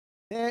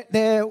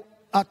There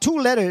are two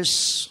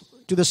letters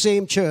to the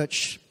same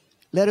church,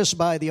 letters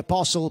by the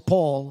Apostle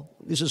Paul.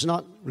 This is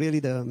not really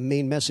the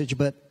main message,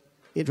 but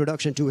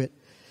introduction to it.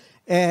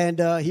 And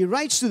he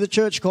writes to the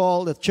church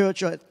called the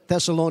Church at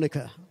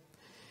Thessalonica.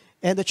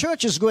 And the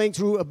church is going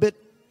through a bit,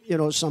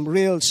 some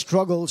real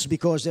struggles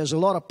because there's a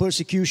lot of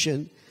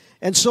persecution.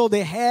 And so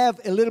they have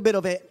a little bit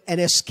of an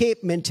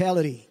escape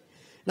mentality.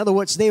 In other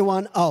words, they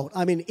want out.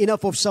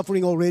 Enough of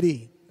suffering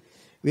already.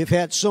 We've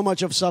had so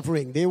much of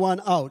suffering. They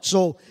want out.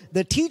 So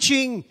the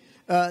teaching,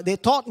 they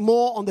taught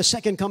more on the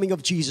second coming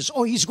of Jesus.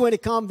 Oh, he's going to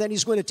come, then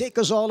he's going to take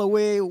us all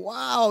away.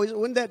 Wow,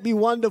 wouldn't that be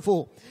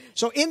wonderful?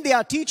 So in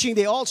their teaching,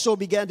 they also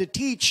began to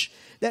teach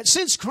that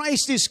since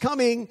Christ is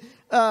coming,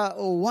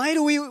 why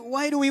do we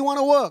want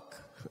to work?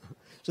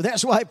 So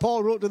that's why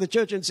Paul wrote to the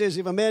church and says,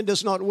 if a man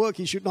does not work,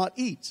 he should not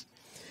eat.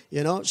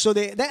 So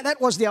that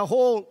was their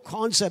whole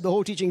concept, the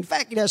whole teaching. In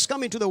fact, it has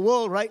come into the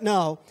world right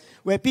now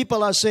where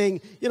people are saying,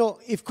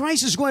 if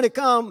Christ is going to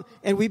come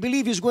and we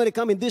believe he's going to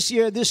come in this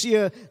year,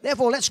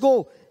 therefore let's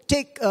go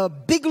take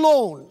big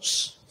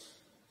loans,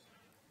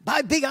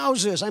 buy big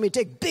houses,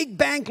 take big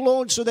bank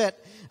loans so that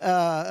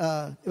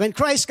when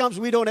Christ comes,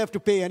 we don't have to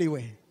pay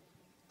anyway.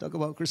 Talk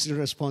about Christian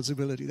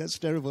responsibility. That's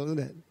terrible, isn't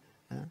it?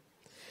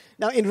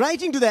 Now, in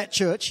writing to that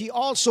church, he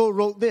also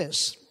wrote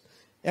this.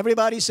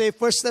 Everybody say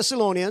 1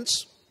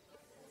 Thessalonians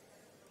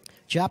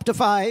chapter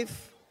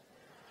 5,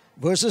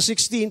 verses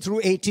 16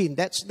 through 18.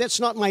 That's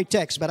not my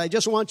text, but I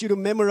just want you to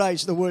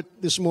memorize the word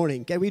this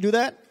morning. Can we do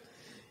that?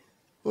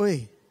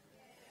 Oi.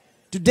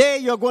 Today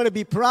you're going to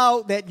be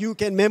proud that you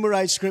can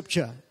memorize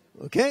scripture.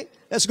 Okay?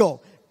 Let's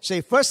go.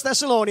 Say 1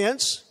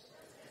 Thessalonians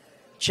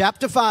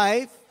chapter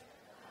 5,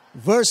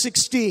 verse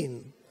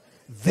 16.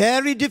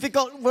 Very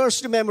difficult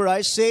verse to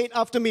memorize. Say it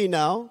after me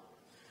now.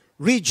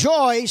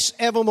 Rejoice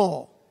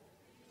evermore.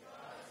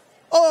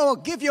 Oh,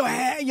 give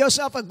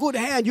yourself a good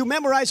hand. You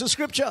memorize the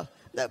scripture.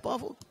 Isn't that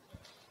powerful?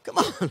 Come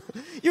on.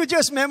 You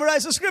just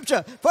memorize the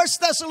scripture. 1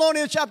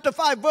 Thessalonians chapter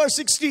 5, verse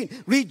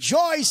 16.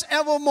 Rejoice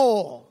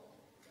evermore.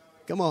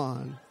 Come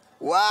on.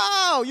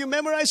 Wow, you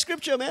memorize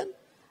scripture, man.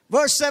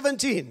 Verse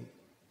 17.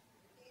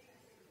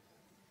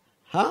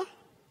 Huh?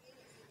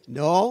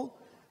 No.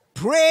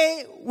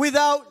 Pray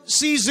without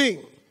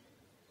ceasing.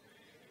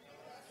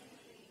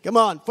 Come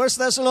on. 1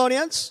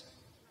 Thessalonians.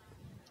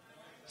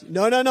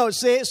 No.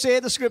 Say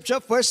the scripture.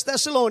 1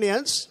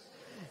 Thessalonians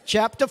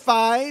chapter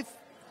 5,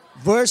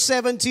 verse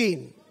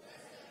 17.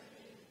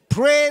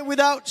 Pray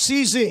without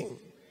ceasing.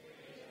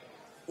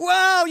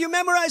 Wow, you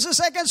memorize the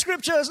second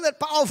scripture. Isn't that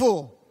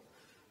powerful?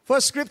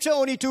 First scripture,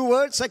 only 2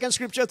 words. Second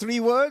scripture, 3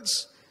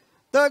 words.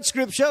 Third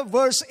scripture,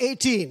 verse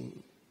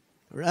 18.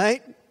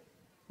 Right?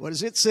 What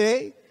does it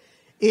say?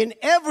 In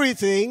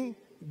everything,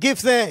 give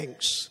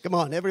thanks. Come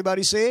on,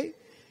 everybody say.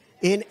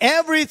 In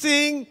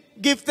everything,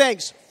 give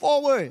thanks.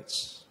 4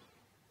 words.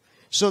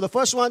 So the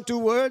first one, 2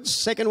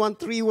 words. Second one,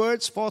 3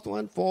 words. Fourth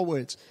one, 4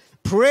 words.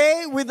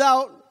 Pray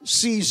without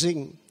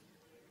ceasing.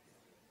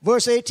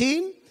 Verse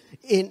 18.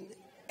 In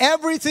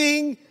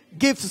everything,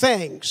 give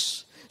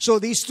thanks. So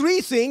these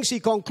 3 things he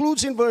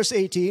concludes in verse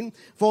 18.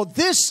 For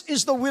this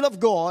is the will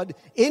of God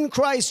in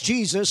Christ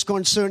Jesus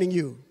concerning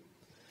you.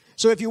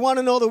 So if you want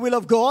to know the will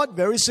of God,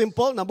 very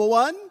simple. Number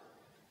 1,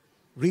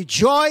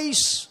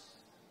 rejoice.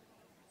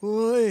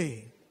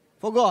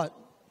 Forgot.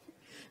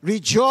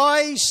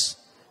 Rejoice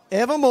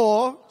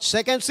evermore.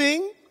 Second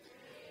thing,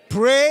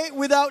 pray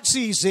without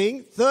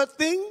ceasing. Third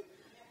thing,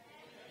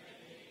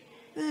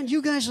 man,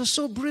 you guys are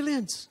so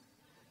brilliant.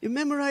 You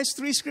memorize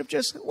 3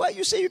 scriptures. Why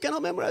you say you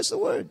cannot memorize the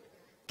word?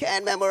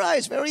 Can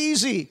memorize. Very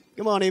easy.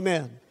 Come on,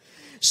 amen.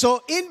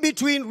 So in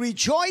between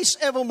rejoice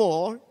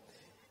evermore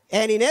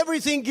and in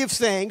everything give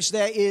thanks,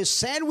 there is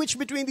sandwiched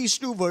between these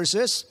 2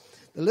 verses,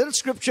 the little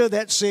scripture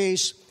that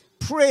says,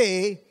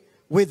 pray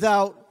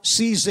without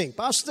ceasing.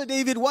 Pastor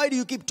David, why do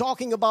you keep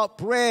talking about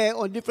prayer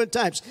on different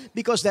times?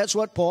 Because that's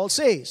what Paul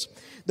says.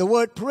 The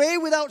word pray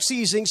without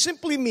ceasing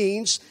simply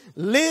means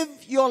live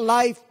your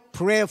life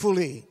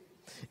prayerfully.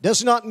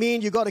 Does not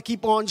mean you got to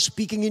keep on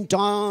speaking in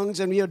tongues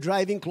and when you're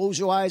driving, close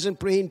your eyes and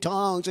pray in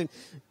tongues and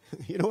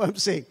you know what I'm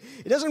saying?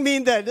 It doesn't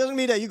mean that. It doesn't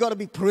mean that you got to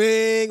be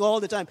praying all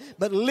the time.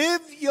 But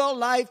live your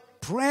life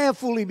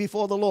prayerfully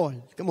before the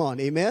Lord. Come on,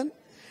 amen?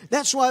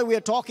 That's why we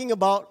are talking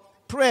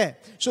about prayer.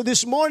 So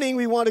this morning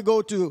we want to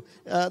go to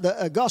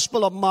the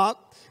Gospel of Mark.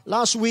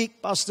 Last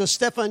week, Pastor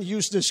Stefan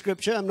used the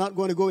scripture. I'm not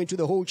going to go into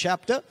the whole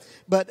chapter.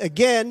 But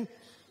again,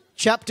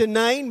 chapter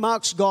 9,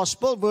 Mark's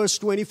Gospel, verse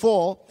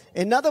 24.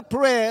 Another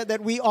prayer that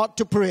we ought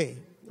to pray.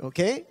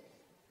 Okay?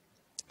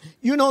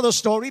 You know the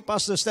story.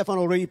 Pastor Stefan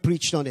already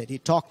preached on it. He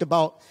talked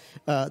about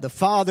the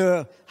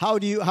Father. How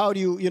do you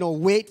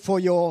wait for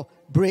your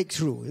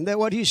breakthrough? Isn't that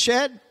what he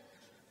said?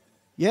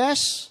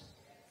 Yes?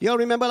 You all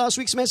remember last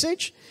week's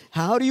message?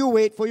 How do you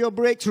wait for your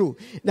breakthrough?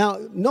 Now,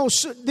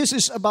 this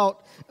is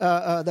about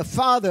the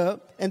Father,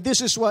 and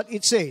this is what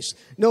it says.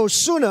 No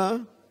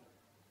sooner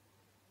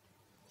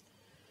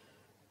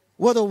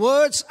were the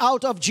words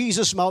out of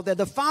Jesus' mouth that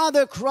the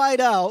Father cried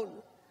out,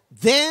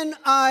 then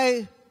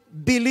I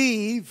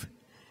believe,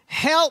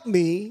 help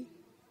me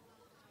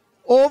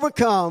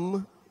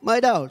overcome my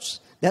doubts.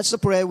 That's the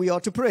prayer we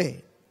ought to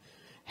pray.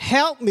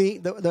 Help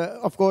me,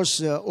 of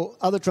course,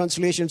 other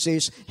translation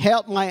says,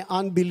 help my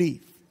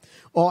unbelief.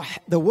 Or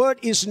the word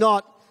is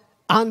not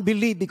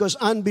unbelief because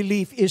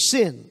unbelief is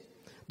sin.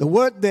 The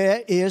word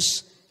there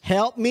is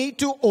help me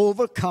to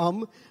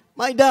overcome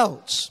my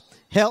doubts.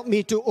 Help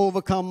me to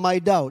overcome my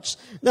doubts.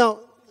 Now,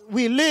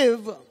 we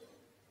live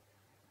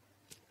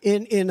we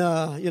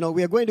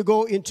are going to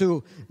go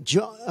into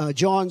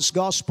John's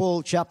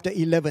Gospel, chapter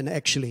 11,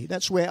 actually.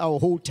 That's where our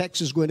whole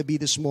text is going to be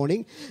this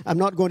morning. I'm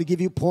not going to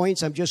give you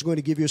points. I'm just going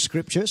to give you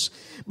scriptures.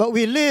 But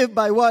we live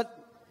by what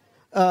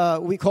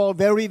we call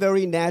very,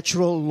 very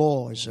natural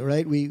laws, all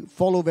right? We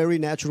follow very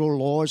natural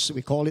laws.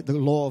 We call it the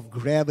law of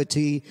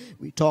gravity.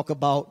 We talk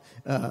about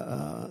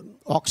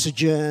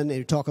oxygen, and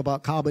we talk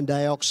about carbon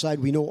dioxide.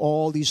 We know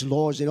all these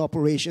laws in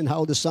operation,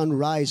 how the sun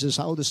rises,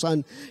 how the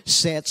sun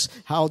sets,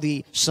 how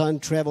the sun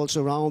travels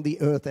around the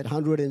earth at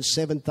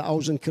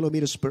 107,000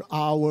 kilometers per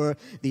hour.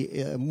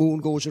 The moon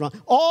goes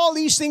around. All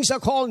these things are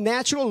called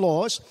natural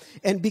laws,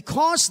 and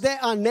because there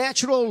are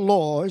natural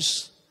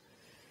laws,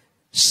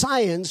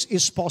 science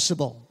is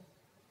possible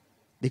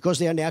because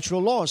they are natural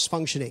laws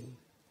functioning.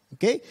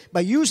 Okay?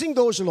 By using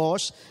those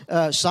laws,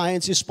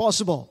 science is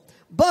possible.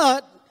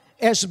 But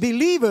as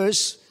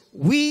believers,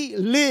 we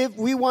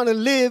want to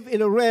live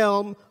in a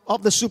realm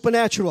of the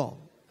supernatural.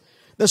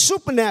 The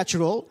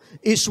supernatural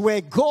is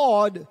where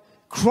God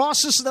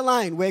crosses the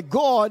line, where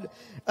God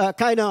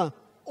kind of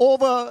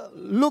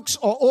overlooks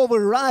or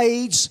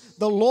overrides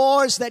the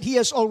laws that He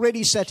has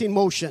already set in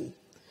motion.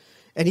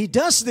 And He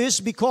does this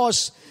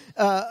because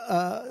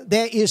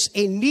there is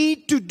a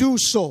need to do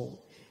so.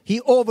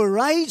 He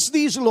overrides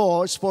these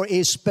laws for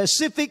a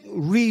specific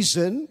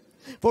reason,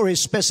 for a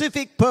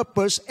specific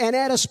purpose, and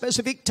at a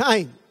specific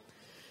time.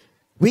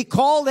 We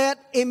call that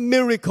a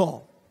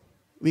miracle.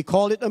 We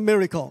call it a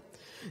miracle.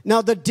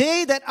 Now, the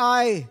day that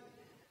I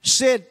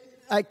said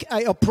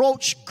I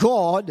approached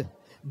God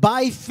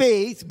by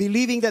faith,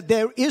 believing that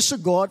there is a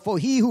God, for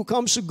he who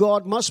comes to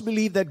God must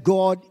believe that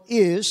God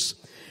is.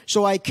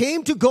 So I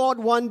came to God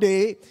one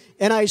day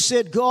and I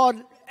said,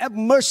 God, have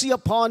mercy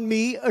upon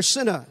me, a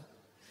sinner.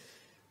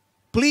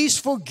 Please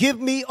forgive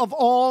me of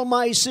all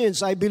my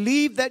sins. I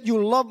believe that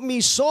you love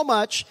me so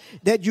much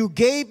that you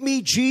gave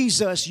me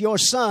Jesus, your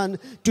Son,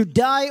 to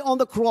die on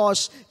the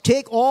cross,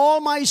 take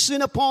all my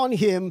sin upon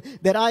Him,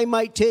 that I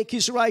might take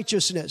His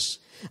righteousness.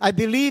 I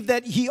believe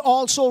that He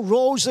also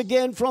rose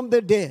again from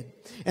the dead,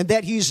 and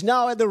that He is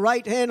now at the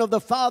right hand of the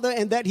Father,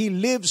 and that He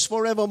lives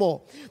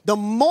forevermore. The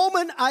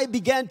moment I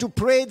began to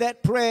pray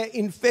that prayer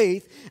in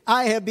faith,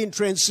 I have been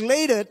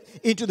translated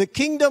into the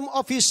kingdom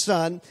of His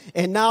Son,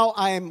 and now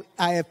I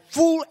have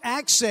full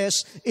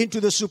access into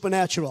the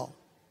supernatural.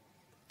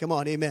 Come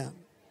on, amen.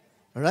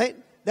 All right?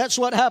 That's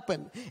what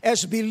happened.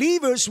 As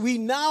believers, we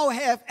now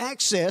have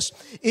access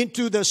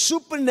into the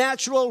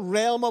supernatural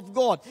realm of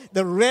God,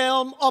 the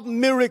realm of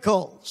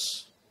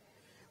miracles,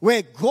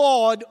 where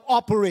God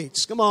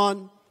operates. Come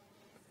on.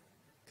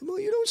 Come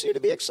on, you don't seem to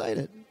be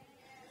excited.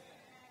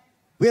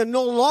 We are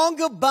no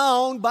longer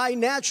bound by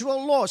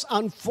natural laws.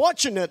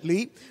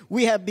 Unfortunately,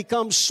 we have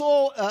become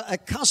so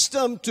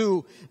accustomed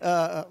to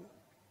the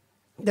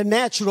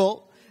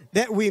natural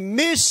that we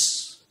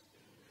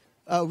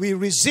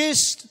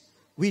resist,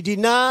 we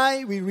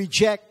deny, we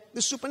reject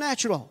the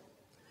supernatural.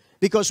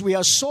 Because we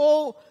are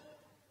so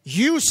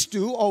used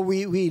to, or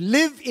we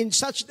live in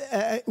such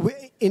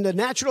in the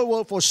natural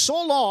world for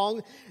so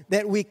long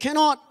that we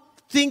cannot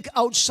think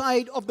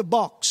outside of the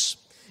box.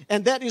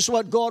 And that is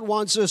what God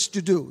wants us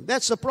to do.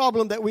 That's the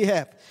problem that we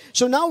have.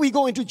 So now we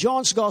go into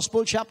John's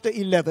Gospel, chapter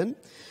 11.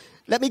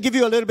 Let me give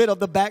you a little bit of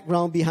the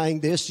background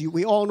behind this.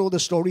 We all know the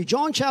story.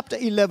 John chapter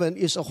 11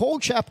 is a whole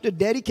chapter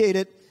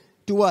dedicated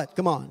to what?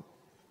 Come on.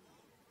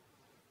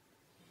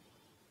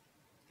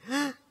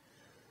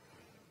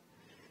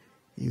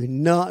 You're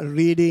not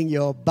reading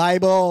your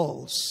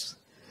Bibles.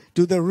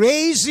 To the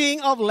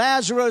raising of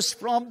Lazarus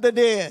from the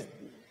dead.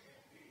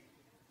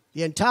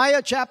 The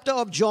entire chapter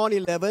of John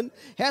 11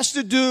 has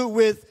to do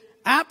with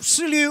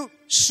absolute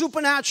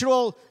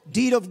supernatural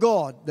deed of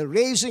God, the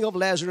raising of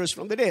Lazarus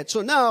from the dead.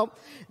 So now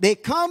they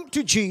come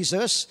to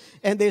Jesus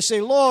and they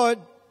say, Lord,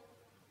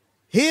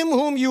 him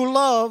whom you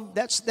love,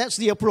 that's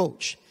the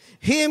approach.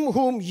 Him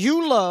whom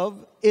you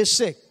love is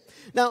sick.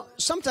 Now,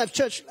 sometimes,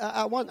 church,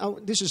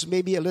 this is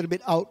maybe a little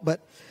bit out, but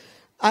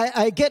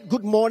I get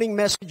good morning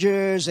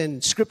messages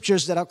and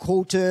scriptures that are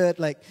quoted,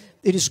 like,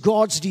 it is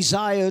God's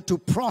desire to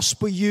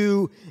prosper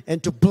you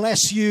and to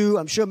bless you.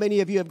 I'm sure many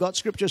of you have got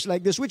scriptures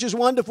like this, which is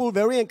wonderful,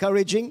 very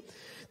encouraging.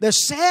 The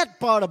sad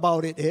part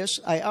about it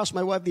is, I asked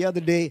my wife the other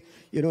day,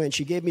 and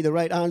she gave me the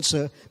right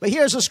answer. But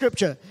here's a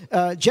scripture,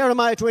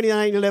 Jeremiah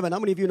 29:11. How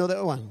many of you know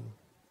that one?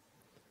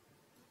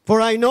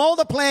 For I know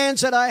the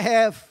plans that I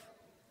have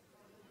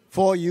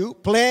for you,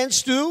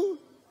 plans to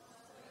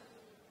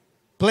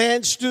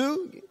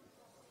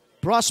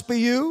prosper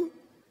you,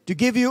 to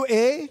give you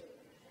a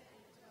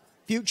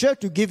future,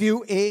 to give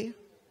you a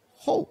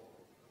hope.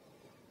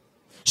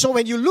 So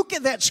when you look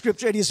at that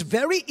scripture, it is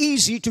very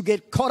easy to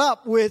get caught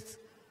up with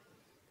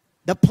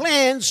the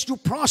plans to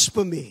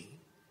prosper me,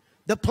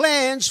 the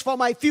plans for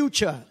my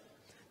future,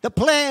 the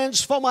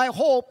plans for my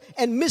hope,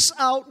 and miss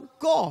out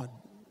God.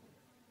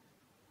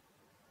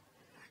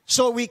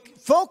 So we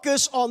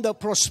focus on the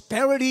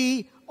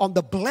prosperity, on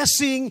the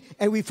blessing,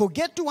 and we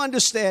forget to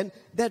understand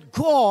that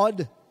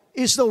God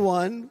is the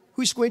one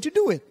who is going to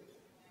do it.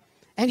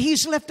 And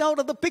He's left out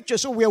of the picture.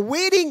 So we're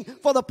waiting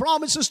for the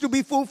promises to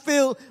be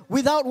fulfilled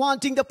without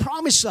wanting the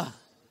promiser.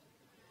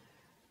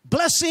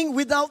 Blessing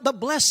without the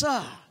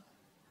blesser.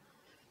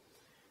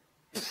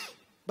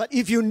 But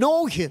if you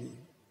know Him,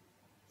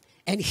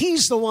 and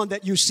He's the one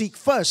that you seek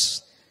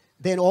first,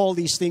 then all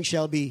these things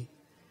shall be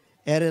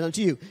added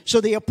unto you. So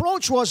the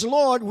approach was,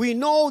 Lord, we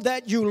know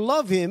that you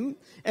love Him,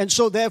 and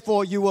so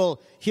therefore you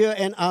will hear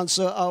and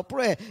answer our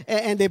prayer.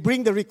 And they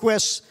bring the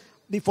requests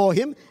before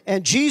Him,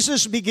 and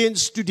Jesus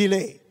begins to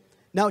delay.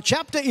 Now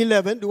chapter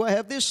 11, do I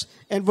have this?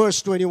 And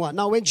verse 21.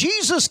 Now when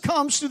Jesus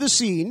comes to the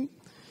scene,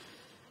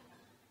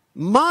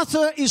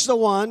 Martha is the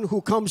one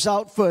who comes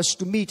out first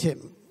to meet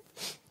Him.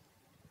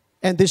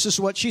 And this is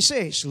what she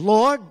says,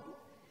 Lord,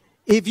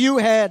 if you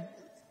had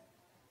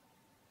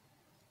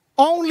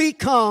only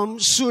come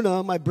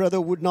sooner, my brother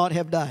would not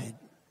have died.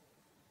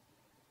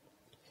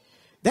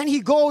 Then He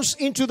goes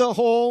into the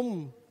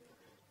home.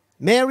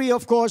 Mary,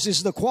 of course,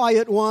 is the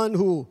quiet one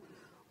who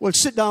will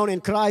sit down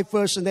and cry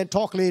first and then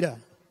talk later.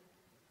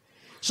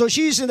 So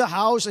she's in the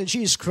house and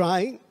she's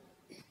crying.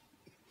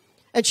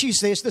 And she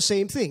says the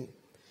same thing.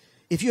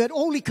 If you had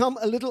only come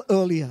a little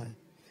earlier,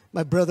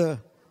 my brother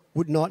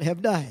would not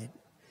have died.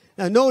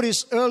 Now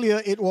notice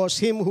earlier it was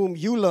him whom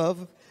you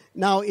love.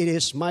 Now it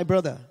is my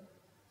brother.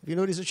 Have you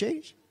noticed a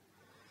change?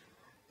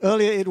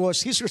 Earlier it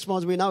was his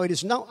responsibility. Now it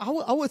is now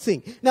our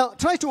thing. Now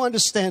try to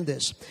understand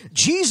this.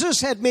 Jesus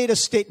had made a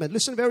statement.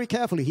 Listen very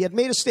carefully. He had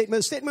made a statement.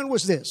 The statement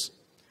was this.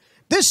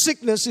 This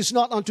sickness is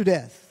not unto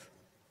death.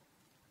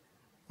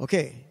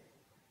 Okay.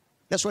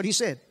 That's what He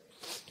said.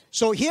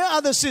 So here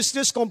are the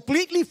sisters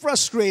completely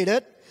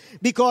frustrated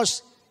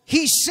because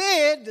He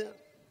said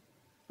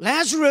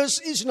Lazarus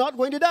is not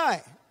going to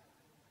die.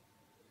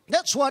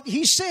 That's what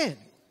He said.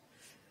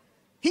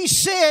 He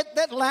said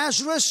that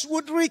Lazarus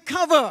would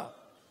recover.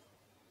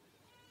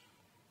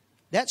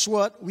 That's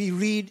what we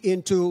read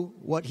into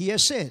what He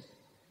has said.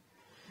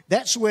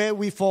 That's where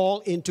we fall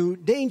into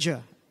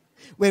danger.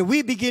 Where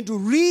we begin to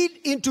read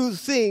into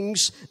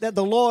things that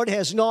the Lord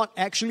has not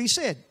actually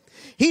said.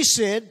 He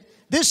said,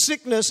 this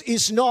sickness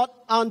is not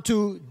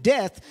unto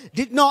death.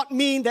 Did not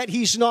mean that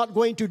he's not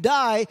going to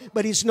die,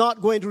 but he's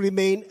not going to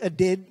remain a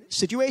dead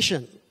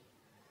situation.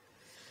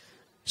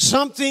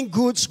 Something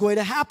good's going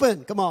to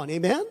happen. Come on,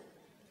 amen?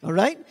 All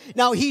right?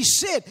 Now, He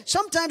said,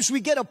 sometimes we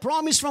get a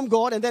promise from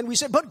God and then we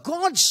say, but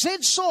God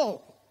said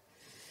so.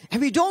 And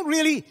we don't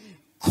really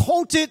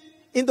quote it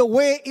in the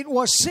way it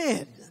was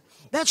said.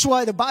 That's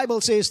why the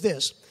Bible says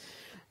this.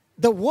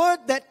 The word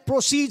that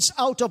proceeds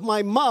out of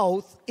my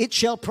mouth, it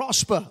shall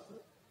prosper.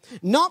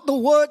 Not the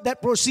word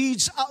that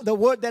proceeds, the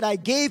word that I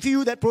gave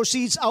you that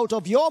proceeds out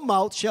of your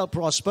mouth shall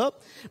prosper,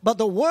 but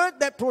the word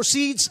that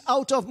proceeds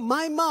out of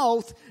my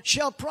mouth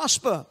shall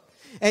prosper.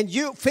 And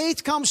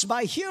faith comes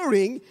by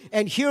hearing,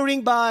 and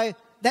hearing by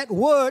that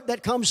word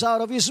that comes out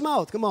of His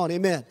mouth. Come on,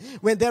 amen.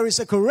 When there is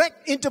a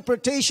correct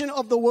interpretation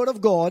of the Word of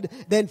God,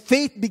 then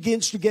faith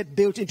begins to get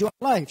built into our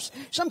lives.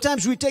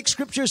 Sometimes we take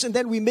scriptures and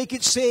then we make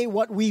it say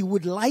what we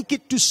would like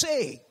it to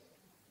say.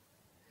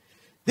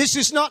 This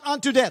is not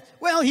unto death.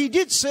 Well, He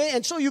did say,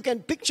 and so you can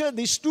picture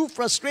these two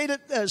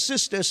frustrated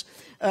sisters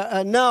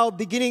now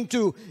beginning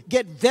to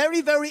get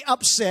very, very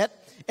upset.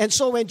 And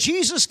so when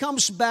Jesus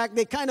comes back,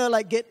 they kind of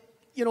like get,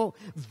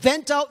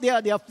 vent out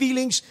their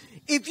feelings.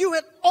 If you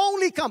had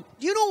only come,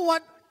 you know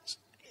what?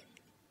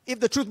 If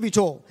the truth be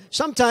told,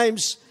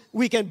 sometimes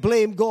we can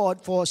blame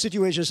God for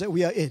situations that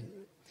we are in.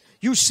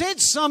 You said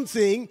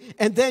something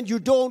and then you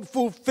don't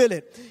fulfill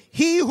it.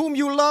 He whom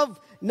you love,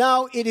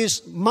 now it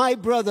is my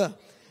brother.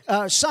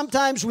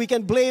 Sometimes we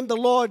can blame the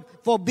Lord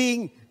for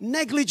being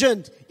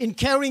negligent in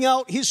carrying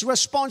out His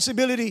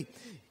responsibility.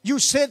 You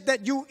said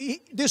that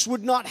this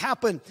would not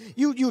happen.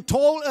 You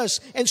told us.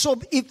 And so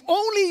if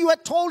only you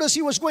had told us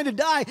he was going to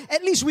die,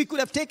 at least we could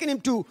have taken him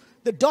to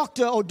the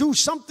doctor or do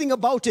something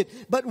about it.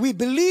 But we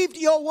believed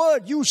your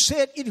word. You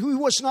said he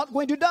was not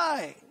going to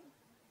die.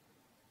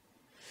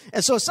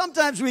 And so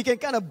sometimes we can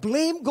kind of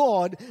blame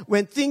God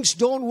when things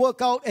don't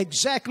work out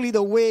exactly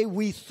the way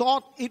we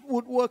thought it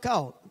would work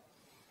out.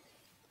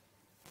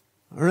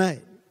 All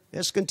right,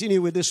 let's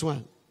continue with this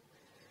one.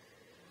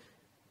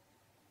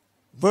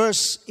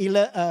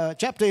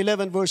 Chapter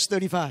 11, verse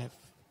 35,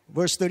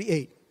 verse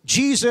 38.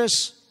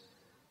 Jesus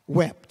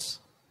wept.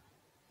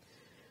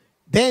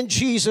 Then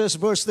Jesus,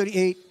 verse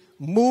 38,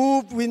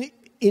 moved with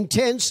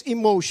intense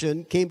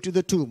emotion, came to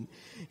the tomb.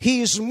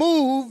 He is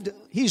moved,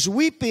 he's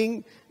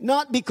weeping,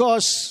 not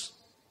because,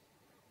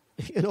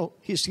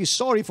 he's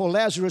sorry for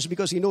Lazarus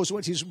because he knows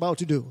what he's about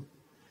to do.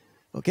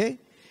 Okay?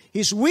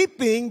 He's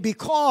weeping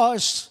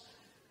because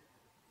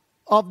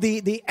of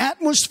the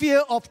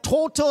atmosphere of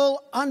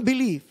total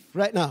unbelief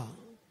right now.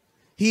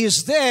 He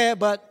is there,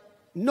 but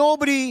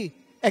nobody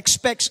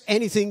expects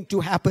anything to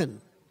happen.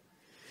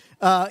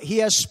 He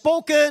has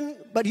spoken,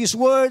 but his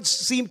words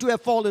seem to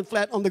have fallen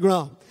flat on the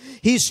ground.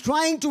 He's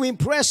trying to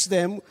impress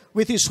them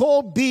with his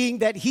whole being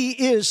that he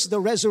is the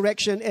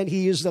resurrection and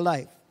he is the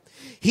life.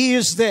 He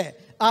is there.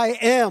 I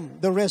am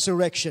the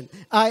resurrection.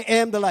 I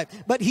am the life.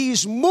 But he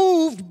is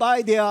moved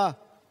by their,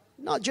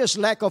 not just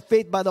lack of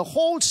faith, by the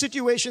whole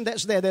situation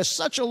that's there. There's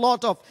such a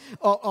lot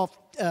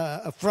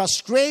of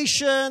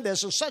frustration.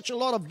 There's such a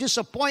lot of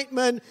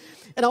disappointment.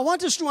 And I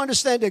want us to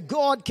understand that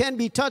God can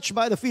be touched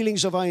by the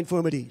feelings of our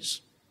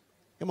infirmities.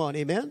 Come on,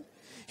 amen?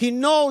 He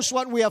knows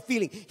what we are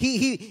feeling.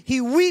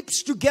 He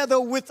weeps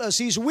together with us.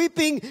 He's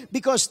weeping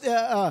because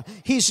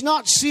he's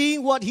not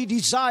seeing what he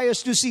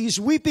desires to see. He's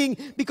weeping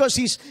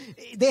because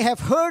they have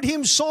heard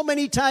him so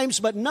many times,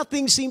 but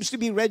nothing seems to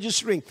be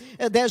registering.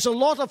 There's a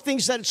lot of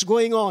things that's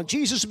going on.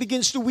 Jesus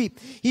begins to weep.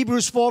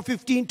 Hebrews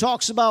 4:15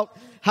 talks about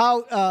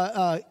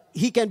how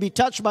he can be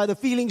touched by the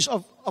feelings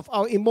of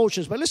our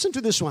emotions. But listen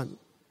to this one.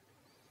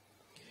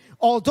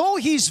 Although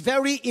he's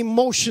very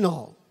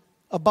emotional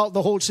about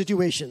the whole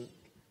situation,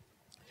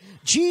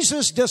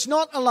 Jesus does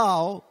not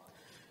allow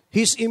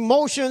his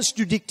emotions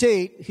to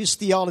dictate his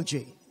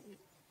theology.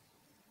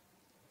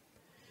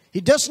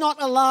 He does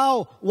not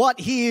allow what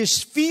he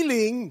is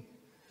feeling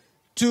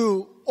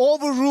to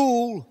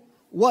overrule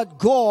what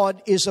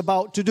God is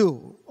about to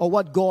do or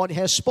what God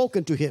has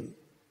spoken to him.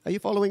 Are you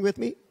following with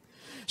me?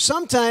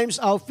 Sometimes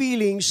our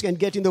feelings can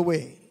get in the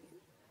way.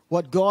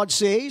 What God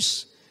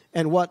says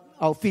and what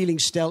our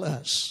feelings tell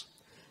us.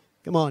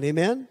 Come on,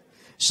 amen?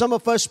 Some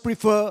of us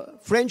prefer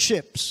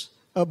friendships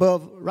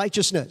above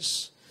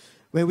righteousness.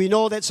 When we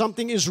know that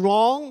something is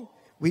wrong,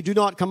 we do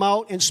not come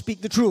out and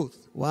speak the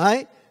truth.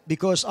 Why?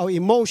 Because our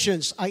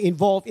emotions are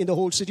involved in the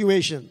whole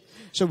situation.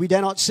 So we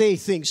dare not say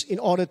things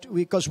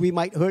because we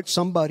might hurt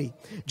somebody.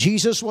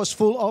 Jesus was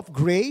full of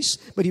grace,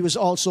 but he was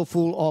also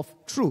full of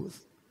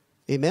truth.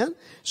 Amen?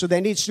 So there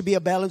needs to be a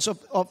balance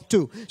of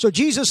two. So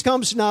Jesus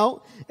comes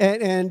now,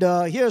 and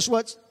here's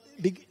what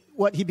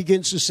he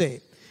begins to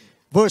say.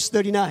 Verse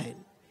 39.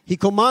 He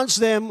commands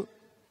them,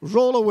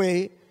 roll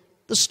away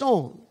the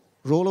stone.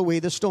 Roll away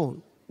the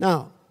stone.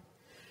 Now,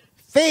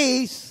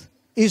 faith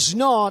is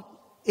not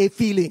a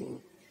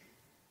feeling.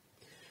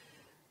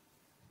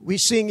 We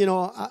sing,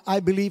 I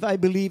believe,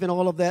 and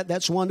all of that.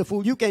 That's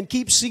wonderful. You can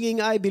keep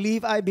singing, I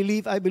believe,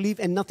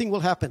 and nothing will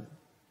happen.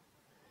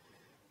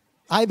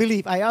 I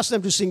believe. I asked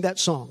them to sing that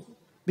song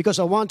because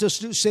I want us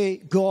to say,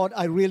 God,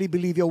 I really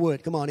believe your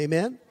word. Come on,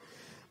 amen?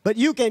 But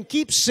you can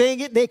keep saying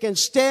it. They can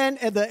stand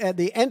at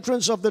the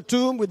entrance of the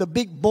tomb with a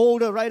big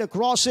boulder right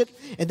across it.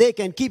 And they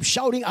can keep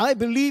shouting, I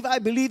believe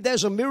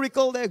there's a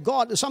miracle there.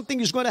 God, something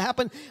is going to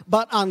happen.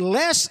 But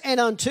unless and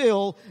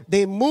until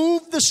they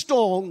move the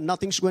stone,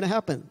 nothing's going to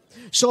happen.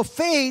 So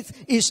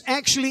faith is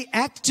actually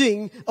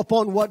acting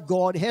upon what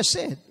God has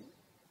said.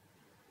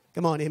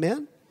 Come on,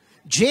 amen?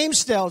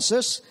 James tells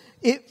us,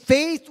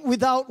 faith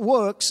without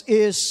works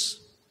is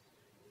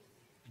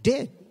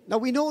dead. Now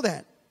we know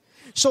that.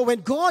 So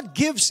when God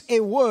gives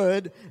a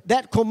word,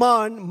 that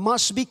command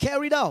must be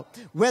carried out,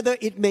 whether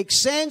it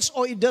makes sense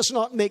or it does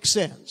not make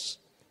sense.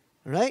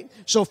 Right?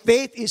 So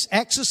faith is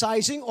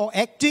exercising or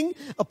acting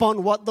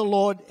upon what the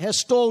Lord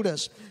has told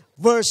us.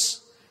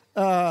 Verse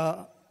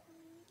 39.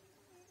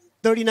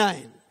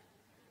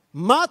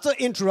 Martha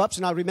interrupts.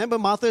 Now remember,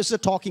 Martha is the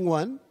talking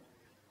one.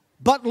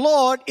 But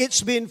Lord,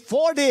 it's been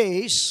 4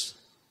 days.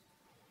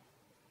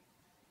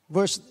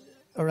 All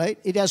right?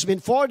 It has been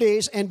 4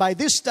 days, and by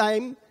this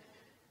time,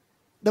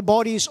 the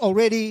body is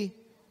already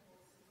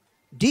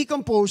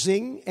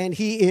decomposing and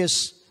he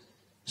is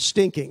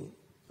stinking.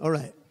 All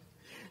right.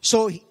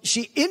 So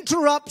she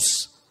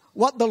interrupts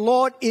what the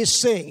Lord is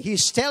saying.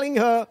 He's telling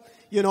her,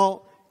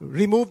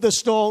 remove the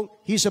stone.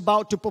 He's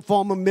about to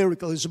perform a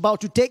miracle. He's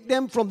about to take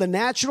them from the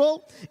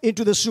natural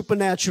into the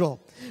supernatural.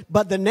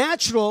 But the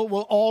natural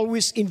will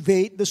always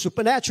invade the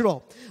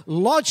supernatural.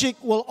 Logic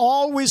will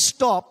always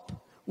stop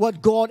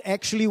what God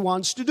actually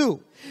wants to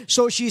do.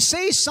 So she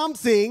says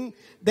something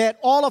that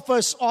all of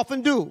us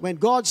often do. When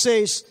God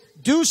says,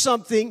 do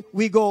something,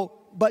 we go,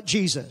 but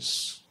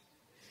Jesus.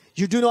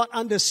 You do not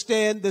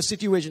understand the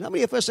situation. How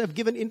many of us have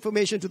given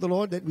information to the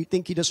Lord that we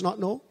think he does not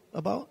know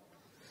about?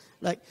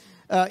 Like,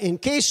 in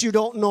case you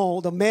don't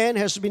know, the man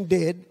has been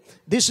dead.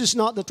 This is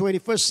not the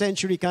 21st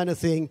century kind of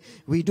thing.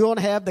 We don't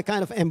have the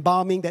kind of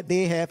embalming that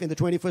they have in the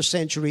 21st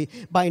century.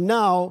 By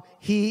now,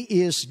 he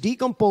is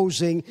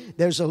decomposing.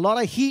 There's a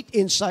lot of heat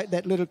inside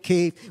that little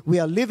cave. We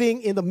are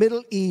living in the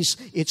Middle East.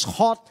 It's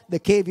hot. The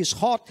cave is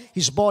hot.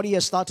 His body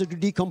has started to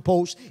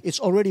decompose. It's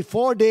already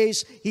 4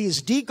 days. He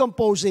is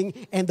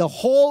decomposing, and the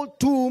whole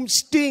tomb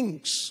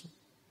stinks.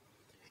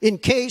 In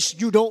case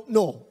you don't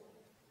know.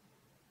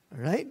 All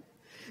right?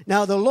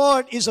 Now, the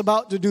Lord is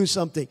about to do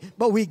something,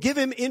 but we give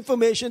him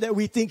information that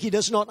we think he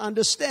does not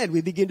understand.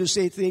 We begin to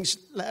say things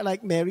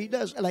like Mary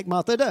does, like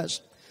Martha does.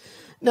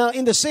 Now,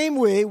 in the same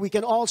way, we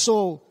can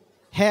also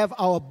have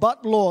our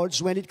but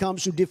lords when it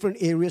comes to different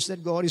areas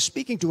that God is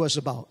speaking to us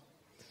about.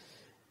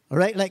 All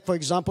right, like for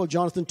example,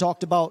 Jonathan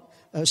talked about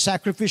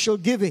sacrificial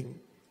giving.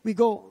 We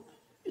go,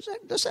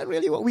 Does that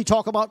really work? We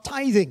talk about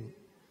tithing.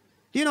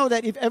 Do you know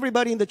that if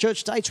everybody in the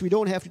church tithes, we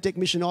don't have to take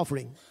mission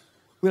offering?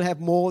 We'll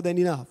have more than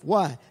enough.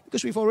 Why?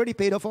 Because we've already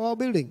paid off our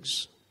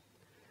buildings.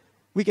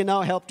 We can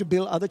now help to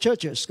build other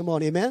churches. Come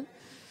on, amen?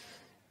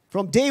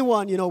 From day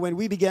one, when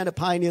we began to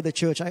pioneer the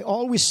church, I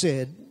always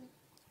said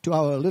to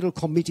our little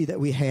committee that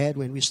we had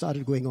when we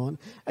started going on,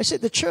 I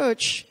said the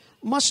church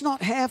must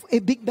not have a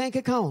big bank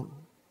account.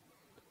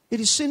 It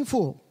is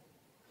sinful.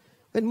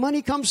 When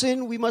money comes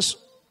in, we must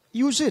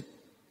use it.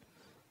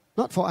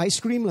 Not for ice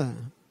cream.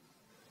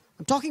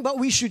 I'm talking about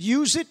we should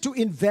use it to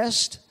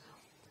invest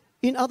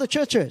in other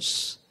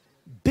churches,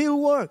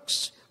 build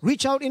works,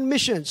 reach out in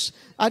missions.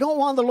 I don't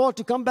want the Lord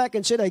to come back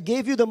and say, I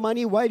gave you the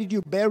money, why did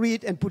you bury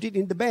it and put it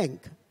in the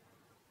bank?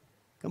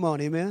 Come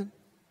on, amen?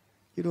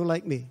 You don't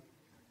like me.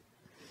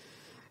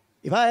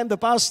 If I am the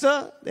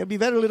pastor, there'll be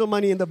very little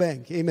money in the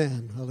bank.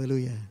 Amen.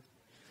 Hallelujah.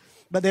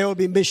 But there will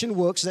be mission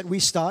works that we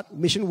start,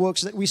 mission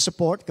works that we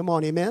support. Come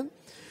on, amen?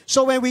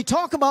 So when we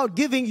talk about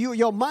giving,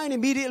 your mind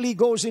immediately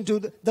goes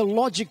into the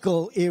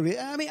logical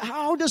area. I mean,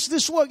 how does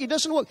this work? It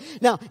doesn't work.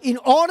 Now, in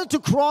order to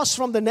cross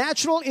from the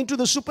natural into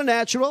the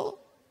supernatural,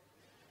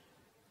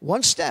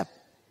 one step,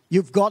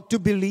 you've got to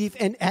believe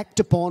and act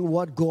upon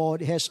what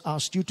God has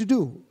asked you to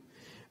do.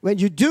 When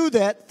you do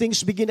that,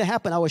 things begin to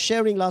happen. I was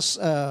sharing last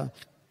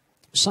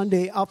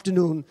Sunday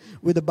afternoon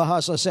with the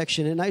Bahasa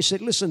section, and I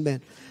said, listen,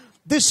 man,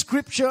 this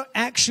scripture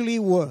actually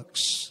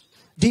works.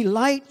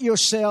 Delight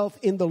yourself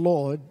in the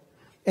Lord,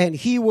 and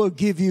He will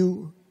give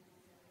you.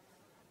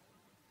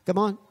 Come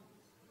on.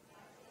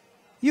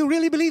 You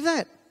really believe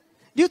that?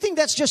 Do you think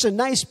that's just a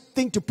nice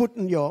thing to put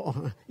in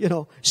your,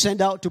 send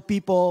out to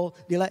people?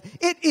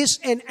 It is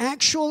an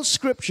actual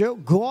scripture.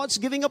 God's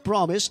giving a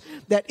promise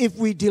that if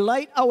we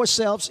delight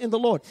ourselves in the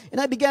Lord. And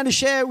I began to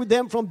share with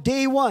them from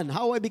day one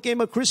how I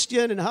became a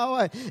Christian and how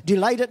I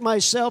delighted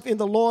myself in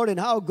the Lord and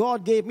how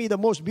God gave me the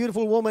most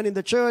beautiful woman in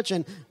the church.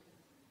 And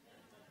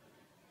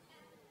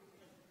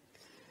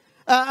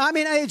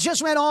it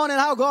just went on and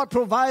how God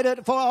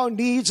provided for our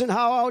needs and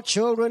how our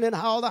children and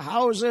how the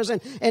houses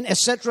and et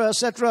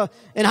cetera,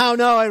 and how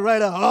now I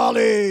write a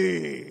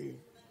holly.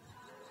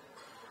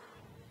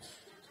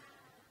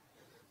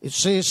 It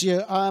says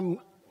here, I'm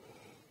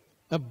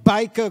a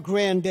biker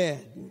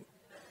granddad.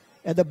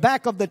 At the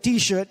back of the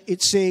t-shirt,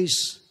 it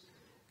says,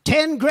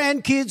 10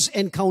 grandkids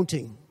and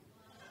counting.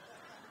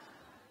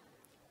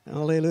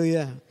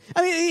 Hallelujah.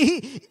 I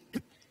mean,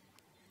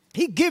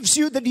 he gives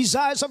you the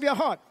desires of your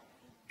heart.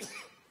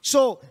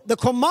 So the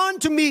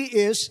command to me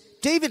is,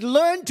 David,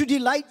 learn to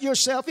delight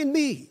yourself in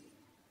me.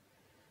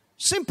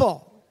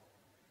 Simple.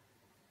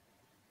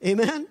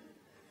 Amen.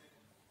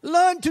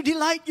 Learn to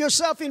delight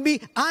yourself in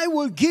me. I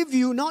will give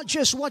you not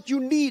just what you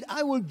need.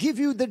 I will give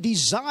you the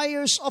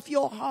desires of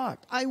your heart.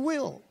 I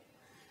will.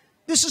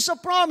 This is a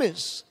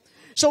promise.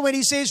 So when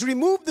he says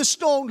remove the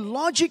stone,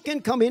 logic can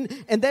come in,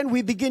 and then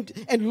we begin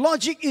and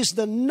logic is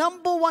the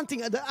number one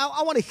thing.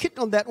 I want to hit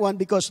on that one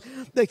because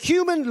the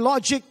human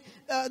logic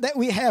that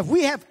we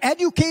have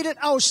educated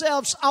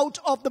ourselves out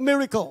of the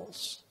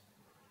miracles.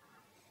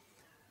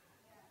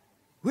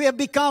 We have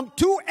become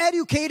too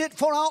educated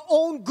for our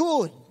own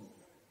good.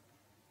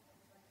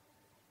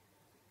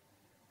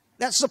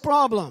 That's the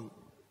problem.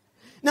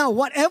 Now,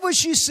 whatever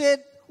she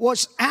said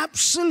was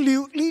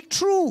absolutely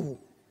true.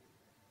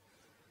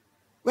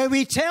 When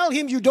we tell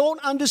him, you don't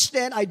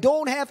understand, I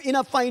don't have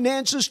enough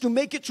finances to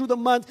make it through the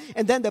month,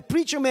 and then the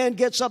preacher man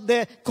gets up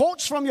there,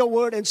 quotes from your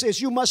word and says,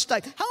 you must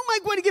tithe. How am I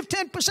going to give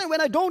 10% when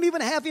I don't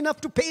even have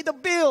enough to pay the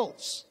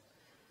bills?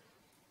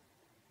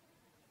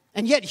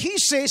 And yet he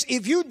says,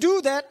 if you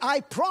do that,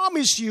 I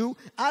promise you,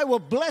 I will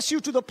bless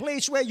you to the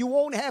place where you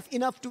won't have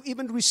enough to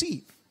even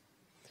receive.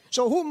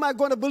 So who am I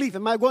going to believe?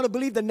 Am I going to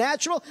believe the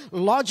natural,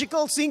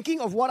 logical thinking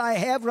of what I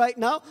have right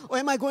now? Or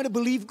am I going to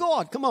believe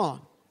God? Come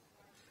on.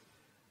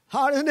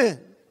 Harden it.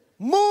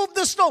 Move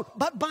the stone.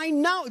 But by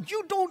now,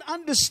 you don't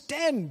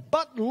understand.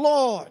 But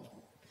Lord.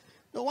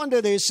 No wonder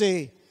they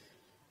say,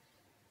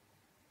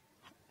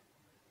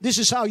 this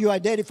is how you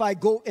identify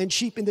goat and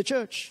sheep in the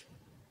church.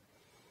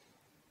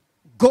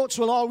 Goats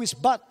will always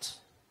but.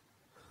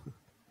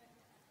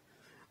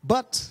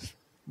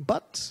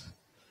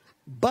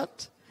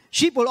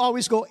 Sheep will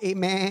always go,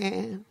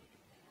 amen.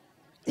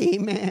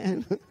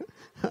 Amen.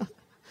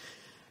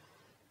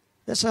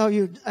 That's how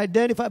you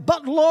identify.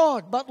 But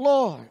Lord.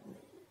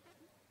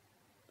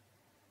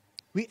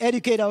 We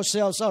educate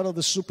ourselves out of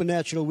the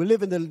supernatural. We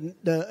live in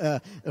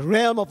the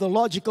realm of the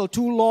logical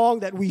too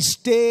long that we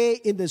stay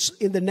in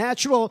the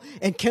natural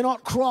and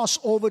cannot cross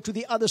over to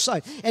the other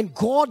side. And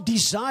God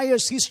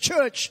desires His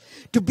church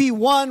to be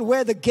one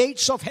where the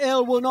gates of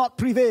hell will not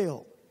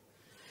prevail.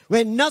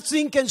 When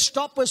nothing can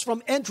stop us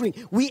from entering,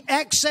 we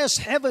access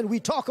heaven. We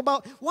talk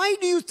about, why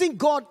do you think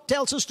God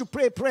tells us to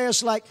pray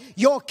prayers like,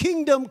 your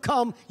kingdom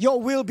come, your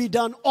will be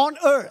done on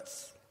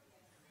earth?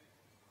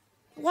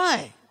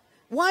 Why?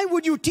 Why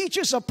would you teach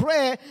us a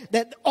prayer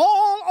that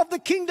all of the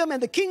kingdom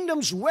and the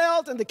kingdom's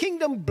wealth and the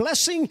kingdom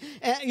blessing,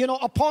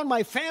 upon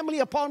my family,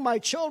 upon my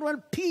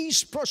children,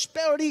 peace,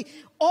 prosperity,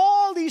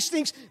 all these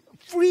things,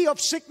 free of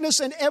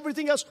sickness and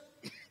everything else,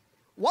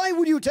 Why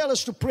would you tell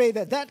us to pray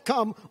that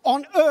come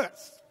on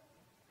earth?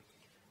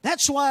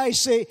 That's why I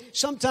say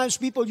sometimes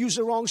people use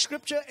the wrong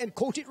scripture and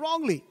quote it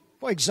wrongly.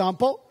 For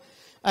example,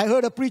 I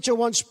heard a preacher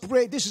once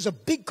pray. This is a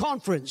big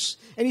conference,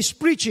 and he's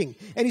preaching,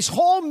 and his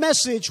whole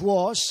message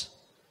was,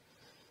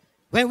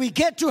 when we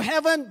get to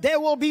heaven, there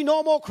will be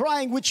no more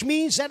crying, which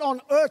means that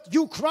on earth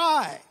you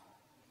cry.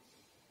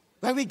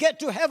 When we get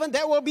to heaven,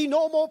 there will be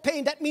no more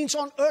pain. That means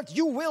on earth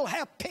you will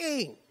have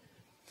pain.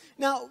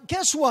 Now,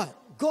 guess what?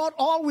 God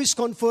always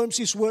confirms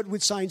His word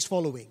with signs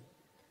following.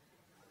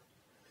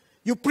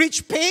 You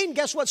preach pain,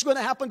 guess what's going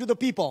to happen to the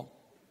people?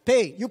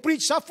 Pain. You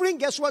preach suffering,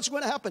 guess what's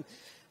going to happen?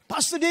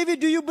 Pastor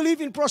David, do you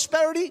believe in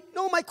prosperity?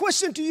 No, my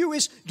question to you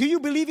is, do you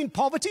believe in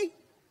poverty?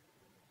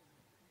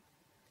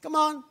 Come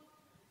on.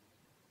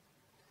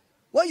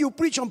 Why you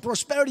preach on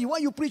prosperity? Why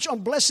you preach on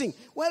blessing?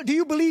 Well, do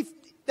you believe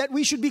that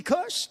we should be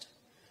cursed?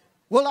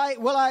 Will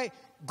I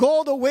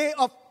go the way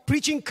of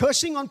preaching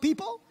cursing on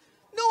people?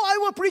 No, I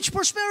will preach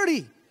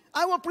prosperity.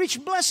 I will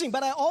preach blessing.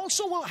 But I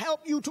also will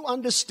help you to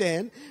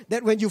understand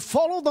that when you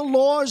follow the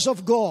laws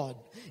of God,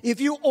 if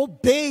you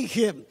obey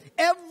Him,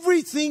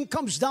 everything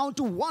comes down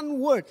to one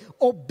word: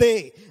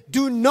 obey.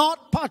 Do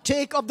not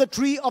partake of the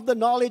tree of the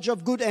knowledge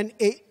of good and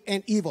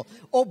evil.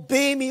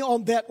 Obey me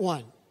on that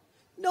one.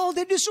 No,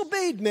 they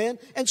disobeyed, man.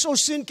 And so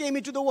sin came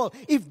into the world.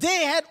 If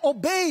they had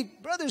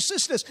obeyed, brothers and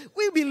sisters,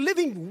 we'd be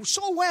living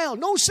so well.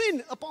 No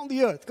sin upon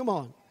the earth. Come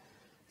on.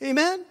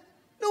 Amen?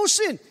 No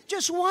sin.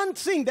 Just one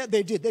thing that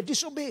they did. They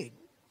disobeyed.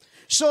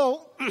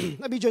 So,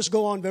 let me just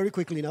go on very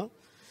quickly now.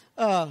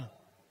 The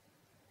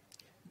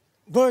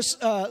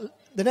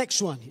next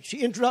one. She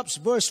interrupts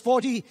verse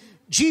 40.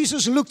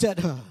 Jesus looked at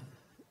her.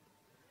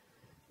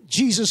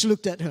 Jesus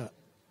looked at her.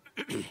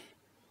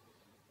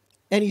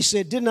 And He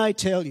said, didn't I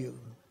tell you?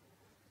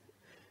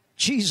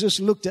 Jesus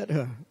looked at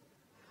her.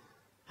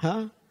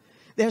 Huh?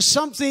 There's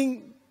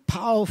something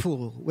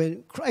powerful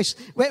when Christ,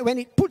 when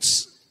it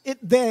puts it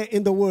there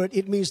in the word,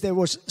 it means there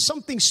was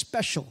something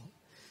special.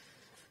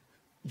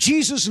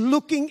 Jesus,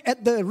 looking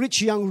at the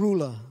rich young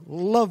ruler,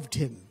 loved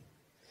him.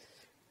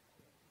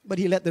 But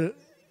He let the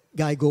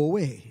guy go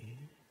away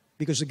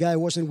because the guy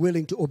wasn't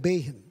willing to obey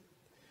Him.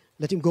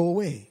 Let him go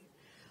away.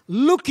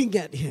 Looking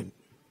at him.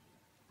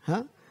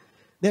 Huh?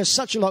 There's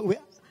such a lot.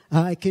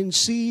 I can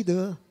see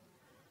the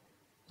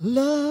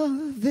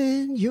love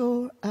in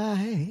your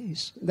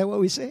eyes. Is that what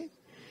we say?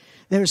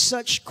 There is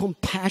such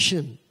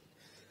compassion.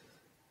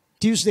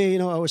 Tuesday,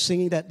 I was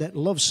singing that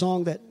love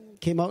song that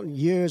came out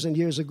years and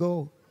years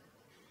ago.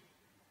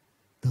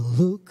 The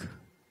look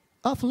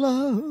of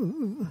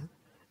love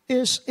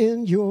is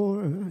in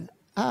your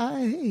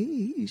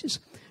eyes.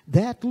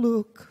 That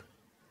look.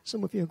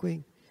 Some of you are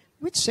going,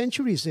 which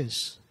century is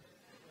this?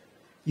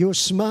 Your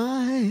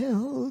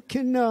smile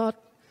cannot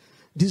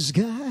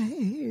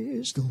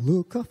disguise the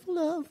look of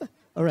love.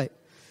 All right.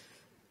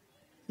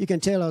 You can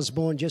tell I was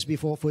born just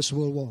before First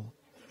World War.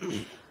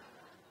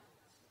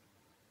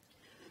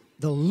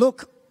 The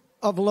look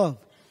of love.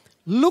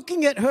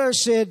 Looking at her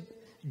said,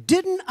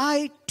 didn't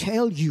I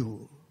tell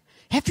you?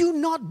 Have you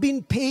not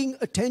been paying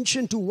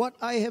attention to what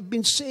I have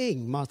been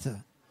saying,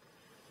 Martha?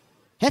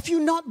 Have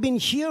you not been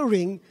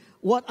hearing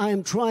what I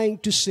am trying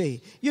to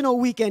say?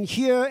 We can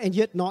hear and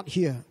yet not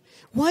hear.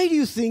 Why do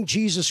you think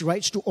Jesus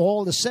writes to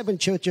all the 7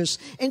 churches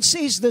and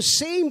says the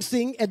same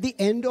thing at the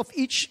end of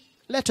each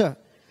letter?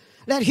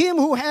 Let him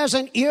who has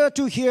an ear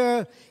to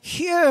hear,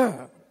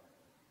 hear.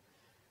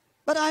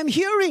 But I'm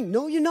hearing.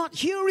 No, you're not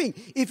hearing.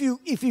 If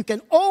you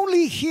can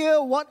only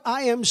hear what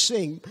I am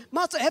saying.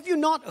 Martha, have you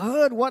not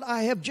heard what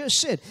I have just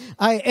said?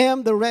 I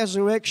am the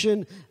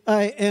resurrection.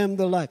 I am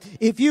the life.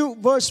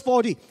 Verse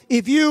 40,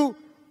 if you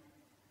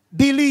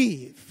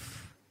believe,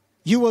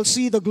 you will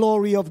see the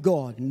glory of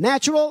God.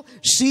 Natural,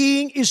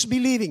 seeing is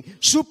believing.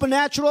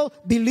 Supernatural,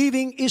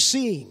 believing is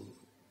seeing.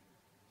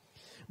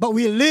 But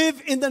we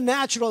live in the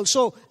natural.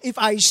 So if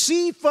I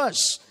see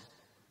first,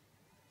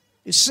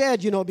 it's sad,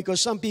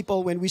 because some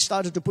people, when we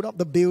started to put up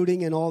the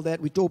building and all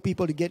that, we told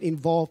people to get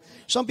involved.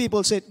 Some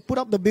people said, put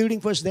up the building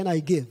first, then I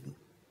give.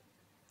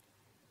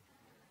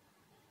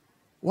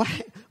 Why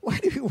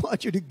do we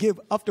want you to give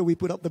after we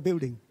put up the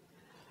building?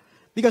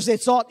 Because they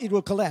thought it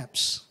would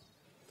collapse.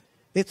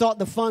 They thought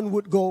the fund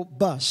would go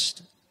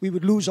bust. We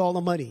would lose all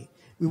the money.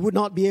 We would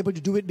not be able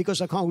to do it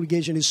because our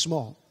congregation is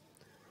small.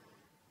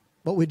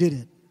 But we did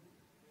it.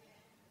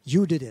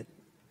 You did it.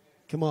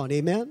 Come on,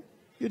 amen?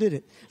 You did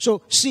it.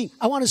 So, see,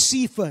 I want to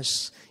see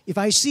first. If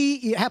I see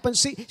it happen,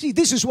 see,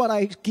 this is what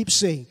I keep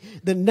saying.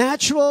 The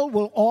natural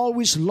will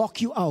always lock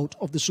you out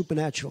of the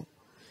supernatural.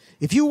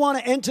 If you want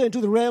to enter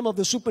into the realm of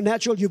the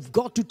supernatural, you've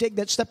got to take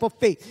that step of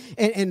faith.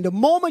 And the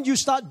moment you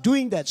start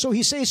doing that, so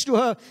He says to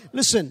her,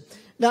 listen,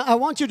 now I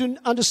want you to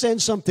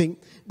understand something,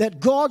 that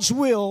God's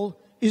will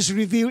is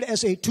revealed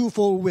as a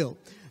twofold will.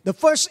 The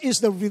first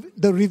is the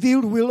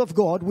revealed will of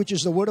God, which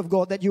is the Word of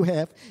God that you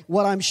have.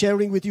 What I'm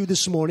sharing with you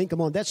this morning, come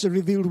on, that's the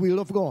revealed will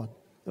of God.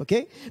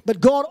 Okay? But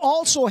God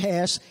also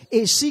has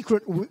a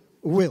secret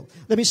will.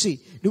 Let me see.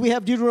 Do we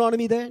have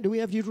Deuteronomy there? Do we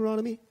have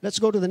Deuteronomy? Let's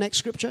go to the next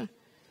scripture.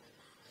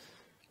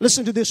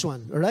 Listen to this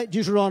one, all right?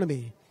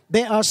 Deuteronomy.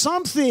 there are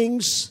some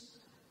things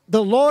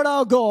the Lord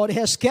our God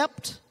has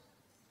kept,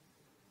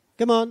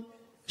 come on,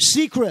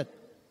 secret.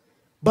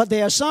 But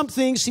there are some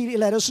things He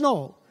let us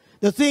know.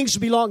 The things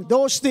belong,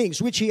 those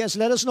things which He has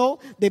let us know,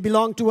 they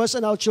belong to us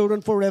and our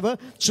children forever,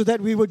 so that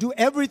we will do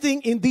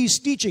everything in these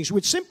teachings,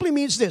 which simply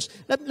means this.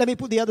 Let me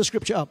put the other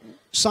scripture up.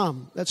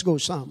 Psalm. Let's go,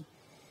 Psalm.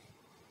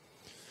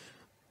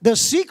 The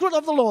secret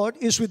of the Lord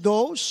is with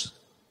those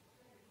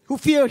who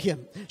fear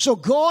Him. So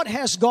God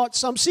has got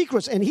some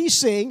secrets, and He's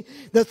saying,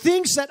 the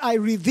things that I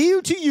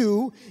reveal to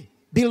you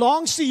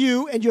belongs to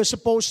you, and you're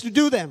supposed to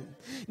do them.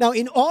 Now,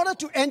 in order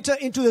to enter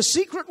into the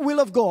secret will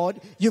of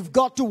God, you've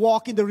got to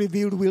walk in the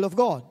revealed will of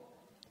God.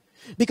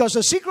 Because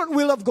the secret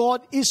will of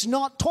God is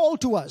not told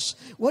to us.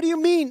 What do you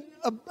mean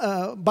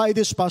by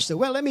this, Pastor?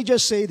 Well, let me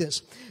just say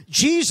this.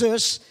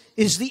 Jesus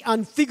is the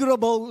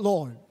unfigurable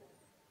Lord.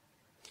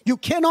 You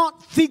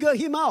cannot figure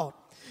Him out.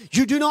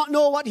 You do not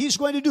know what He's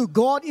going to do.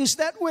 God is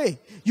that way.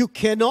 You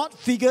cannot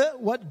figure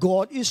what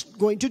God is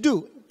going to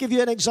do. I'll give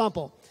you an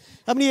example.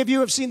 How many of you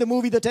have seen the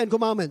movie The Ten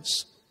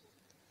Commandments?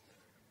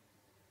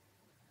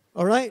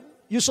 All right?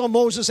 You saw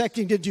Moses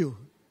acting, did you?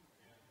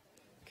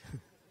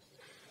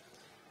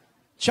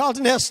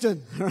 Charlton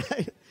Heston, all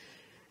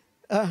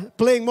right?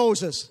 Playing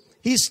Moses.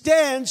 He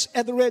stands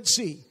at the Red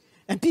Sea.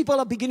 And people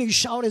are beginning to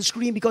shout and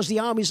scream because the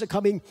armies are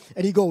coming.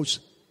 And he goes,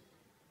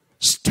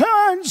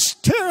 stand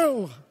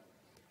still,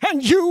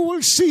 and you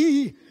will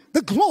see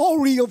the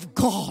glory of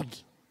God.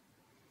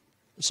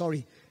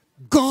 Sorry,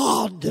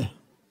 God.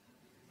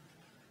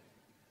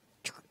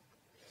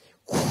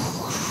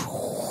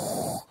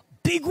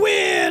 Big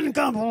wind,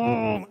 come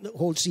on. The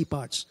whole sea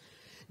parts.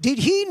 Did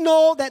he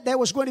know that there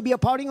was going to be a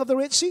parting of the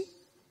Red Sea?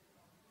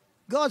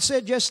 God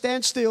said, just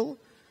stand still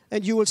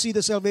and you will see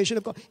the salvation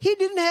of God. He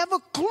didn't have a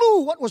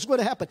clue what was going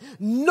to happen.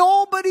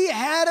 Nobody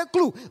had a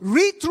clue.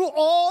 Read through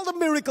all the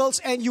miracles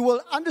and you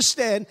will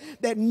understand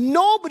that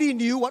nobody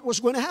knew what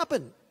was going to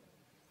happen.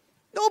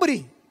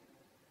 Nobody.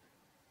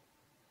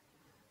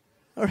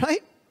 All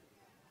right?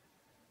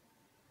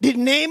 Did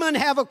Naaman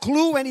have a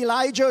clue when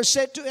Elisha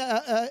said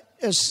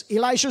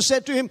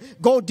to him,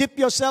 go dip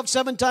yourself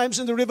 7 times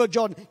in the river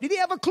Jordan? Did he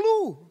have a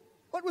clue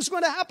what was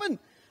going to happen?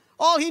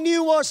 All he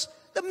knew was,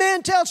 the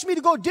man tells me to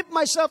go dip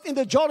myself in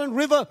the Jordan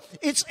River.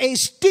 It's a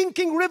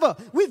stinking river.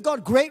 We've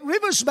got great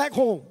rivers back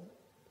home.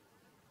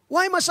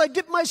 Why must I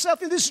dip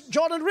myself in this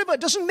Jordan River?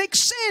 It doesn't make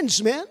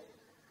sense, man.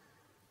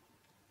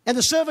 And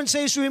the servant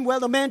says to him, well,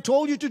 the man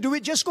told you to do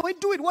it. Just go and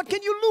do it. What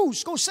can you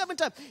lose? Go 7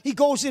 times. He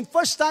goes in.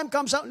 First time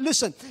comes out.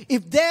 Listen,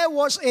 if there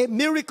was a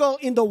miracle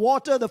in the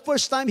water, the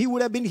first time he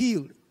would have been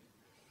healed.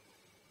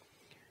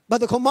 But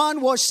the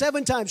command was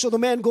 7 times. So the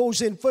man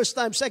goes in first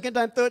time, second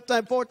time, third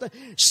time, fourth time.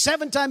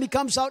 7th time he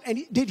comes out.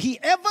 And did he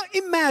ever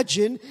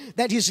imagine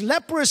that his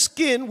leprous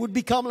skin would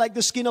become like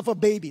the skin of a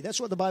baby? That's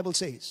what the Bible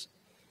says.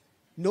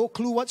 No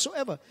clue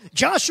whatsoever.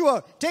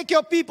 Joshua, take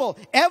your people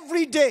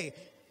every day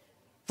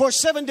for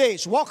 7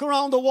 days. Walk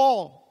around the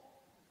wall.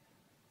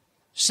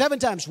 7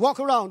 times.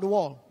 Walk around the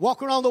wall.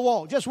 Walk around the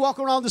wall. Just walk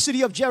around the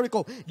city of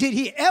Jericho. Did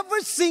he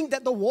ever think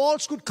that the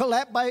walls could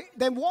collapse by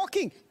them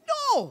walking?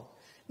 No.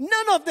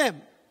 None of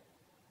them.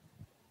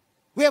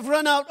 We have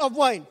run out of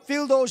wine.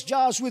 Fill those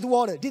jars with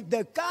water. Did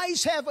the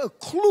guys have a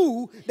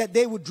clue that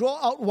they would draw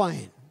out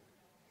wine?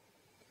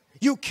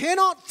 You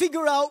cannot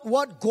figure out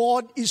what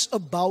God is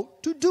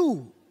about to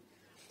do.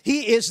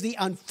 He is the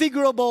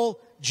unfigurable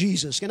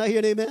Jesus. Can I hear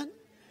an amen?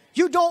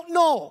 You don't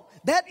know.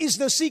 That is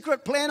the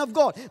secret plan of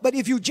God. But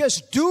if you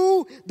just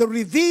do the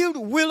revealed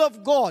will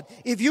of God,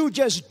 if you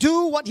just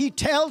do what He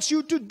tells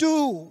you to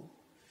do,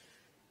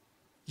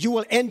 you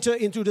will enter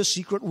into the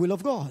secret will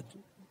of God.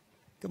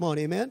 Come on,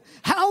 amen.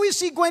 How is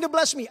He going to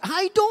bless me?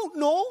 I don't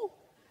know.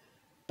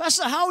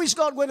 Pastor, how is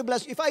God going to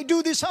bless me? If I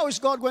do this, how is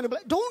God going to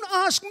bless me? Don't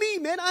ask me,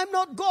 man. I'm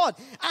not God.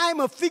 I'm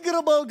a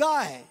figurable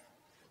guy.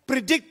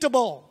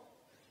 Predictable.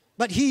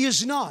 But He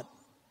is not.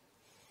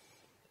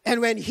 And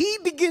when He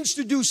begins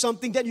to do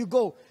something, then you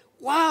go,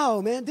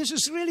 wow, man, this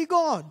is really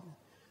God.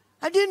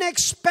 I didn't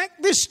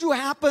expect this to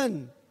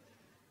happen.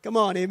 Come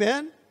on,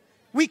 amen.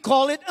 We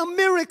call it a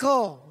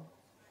miracle.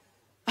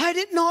 I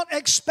did not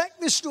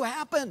expect this to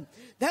happen.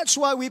 That's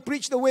why we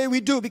preach the way we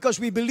do, because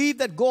we believe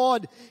that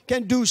God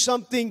can do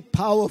something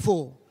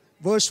powerful.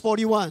 Verse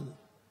 41.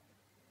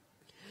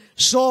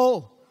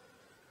 So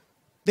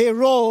they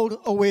rolled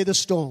away the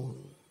stone.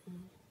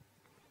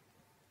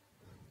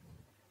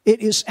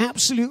 It is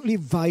absolutely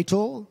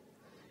vital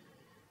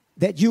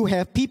that you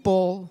have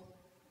people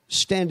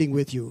standing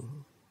with you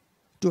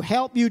to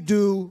help you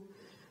do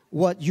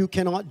what you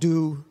cannot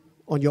do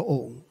on your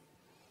own.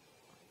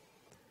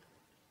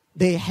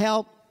 They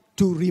help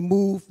to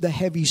remove the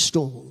heavy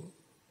stone.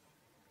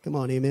 Come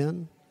on,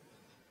 amen.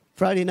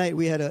 Friday night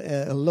we had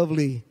a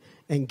lovely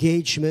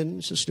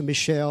engagement. Sister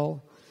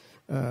Michelle,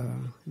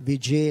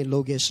 Vijay and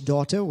Loge's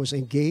daughter, was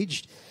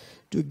engaged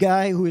to a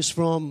guy who is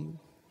from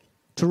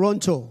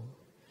Toronto.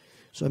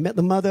 So I met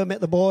the mother, met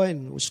the boy,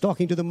 and was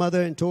talking to the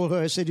mother and told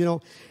her, I said,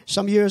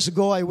 some years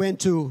ago I went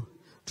to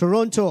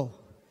Toronto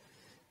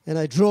and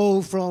I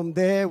drove from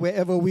there,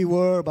 wherever we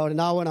were, about an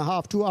hour and a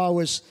half, 2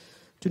 hours,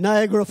 to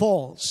Niagara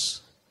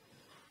Falls.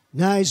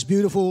 Nice,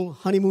 beautiful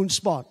honeymoon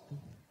spot.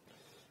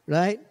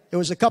 Right? There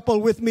was a couple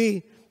with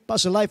me.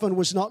 Pastor Lyfan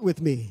was not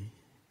with me.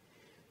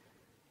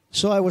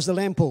 So I was the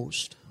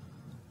lamppost.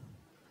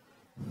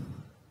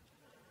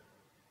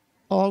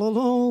 All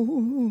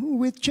alone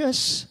with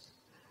just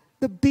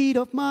the beat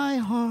of my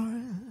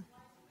heart.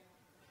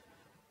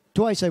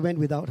 Twice I went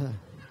without her.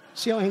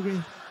 See how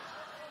angry?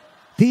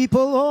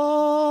 People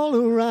all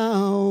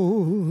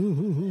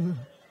around.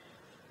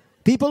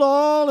 People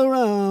all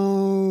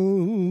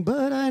around.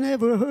 But I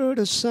never heard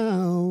a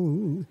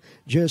sound.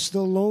 Just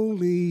the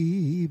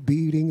lonely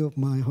beating of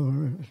my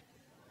heart.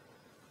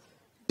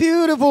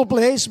 Beautiful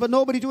place, but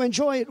nobody to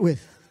enjoy it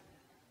with.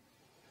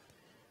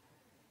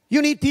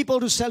 You need people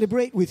to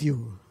celebrate with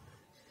you.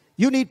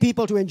 You need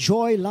people to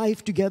enjoy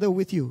life together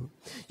with you.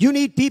 You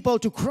need people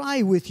to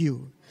cry with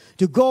you,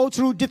 to go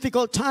through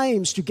difficult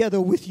times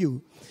together with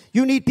you.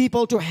 You need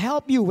people to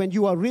help you when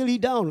you are really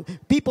down.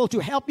 People to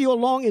help you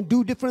along and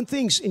do different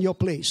things in your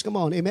place. Come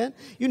on, amen?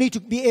 You need to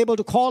be able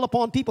to call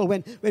upon people.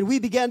 When we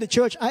began the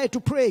church, I had to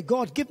pray,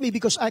 God, give me,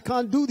 because I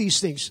can't do these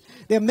things.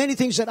 There are many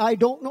things that I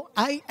don't know.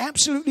 I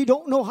absolutely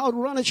don't know how to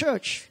run a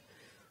church.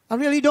 I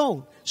really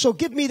don't. So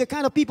give me the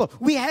kind of people.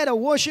 We had a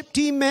worship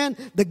team, man.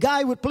 The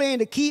guy would play in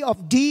the key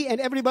of D and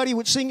everybody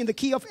would sing in the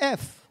key of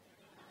F.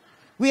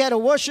 We had a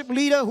worship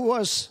leader who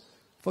was,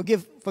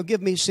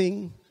 forgive me,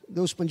 sing,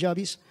 those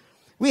Punjabis.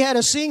 We had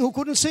a sing who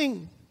couldn't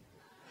sing.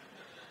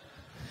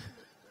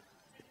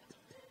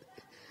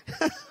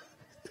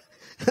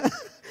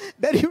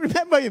 Bet you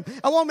remember him.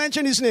 I won't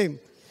mention his name.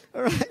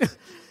 All right.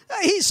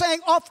 He sang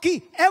off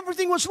key.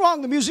 Everything was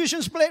wrong. The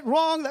musicians played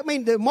wrong. I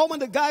mean, the moment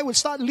the guy would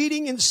start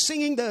leading and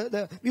singing,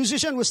 the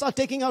musician would start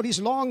taking out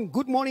his long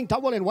good morning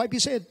towel and wipe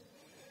his head.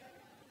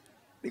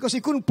 Because he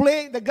couldn't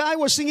play. The guy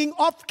was singing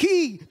off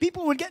key.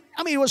 People would get,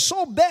 it was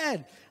so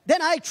bad.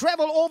 Then I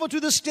travel over to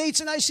the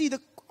States and I see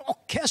the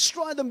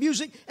orchestra and the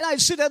music, and I'd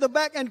sit at the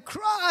back and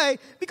cry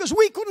because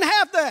we couldn't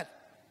have that.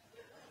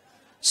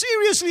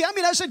 Seriously,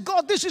 I said,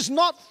 God, this is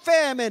not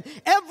fair, man.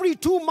 Every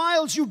 2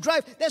 miles you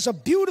drive, there's a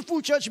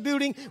beautiful church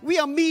building. We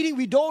are meeting.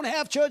 We don't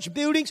have church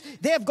buildings.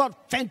 They've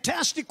got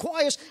fantastic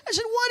choirs. I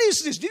said, what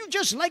is this? Do you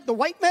just like the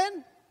white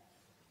man?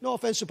 No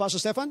offense to Pastor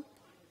Stefan.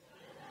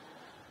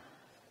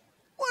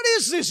 What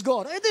is this,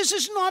 God? This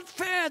is not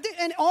fair.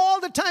 And all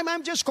the time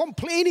I'm just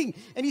complaining.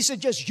 And he said,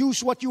 just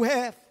use what you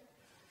have.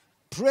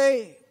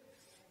 Pray.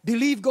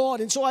 Believe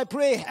God. And so I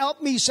pray,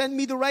 help me, send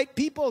me the right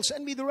people.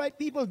 Send me the right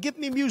people. Give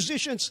me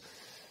musicians.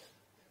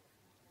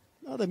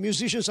 Now the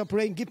musicians are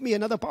praying, give me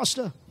another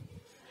pastor.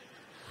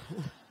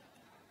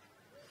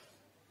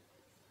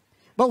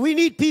 But we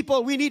need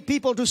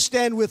people to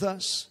stand with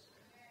us.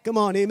 Come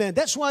on, amen.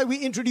 That's why we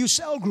introduce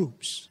cell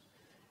groups.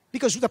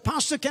 Because the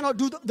pastor cannot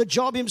do the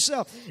job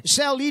himself.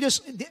 Cell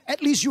leaders,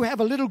 at least you have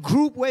a little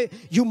group where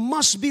you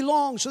must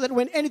belong so that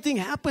when anything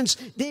happens,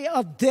 they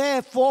are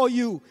there for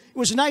you. It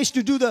was nice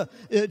to do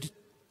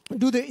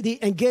the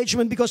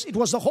engagement because it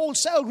was the whole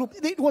cell group.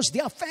 It was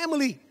their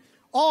family.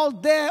 All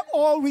there,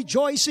 all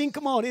rejoicing.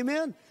 Come on,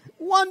 amen.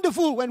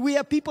 Wonderful when we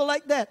have people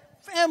like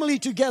that. Family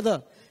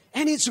together.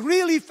 And it's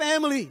really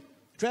family.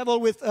 Travel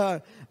with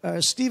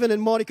Stephen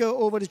and Monica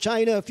over to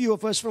China, a few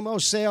of us from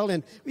our cell,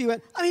 and we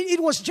went. It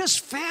was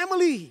just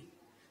family.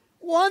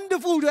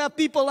 Wonderful to have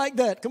people like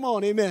that. Come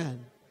on,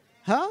 amen.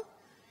 Huh?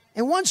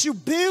 And once you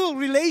build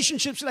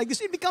relationships like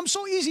this, it becomes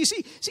so easy.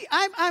 See,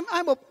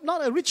 I'm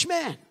not a rich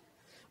man,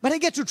 but I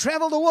get to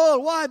travel the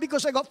world. Why?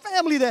 Because I got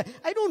family there.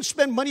 I don't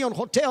spend money on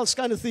hotels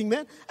kind of thing,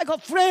 man. I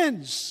got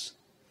friends.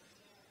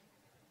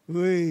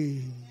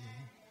 Wait.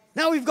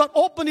 Now we've got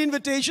open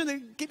invitation. They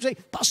keep saying,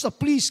 Pastor,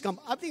 please come.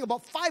 I think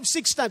about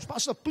 5-6 times,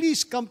 Pastor,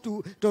 please come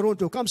to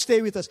Toronto. Come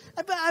stay with us.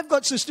 I've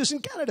got sisters in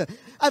Canada.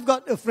 I've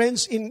got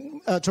friends in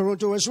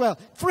Toronto as well.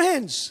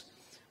 Friends.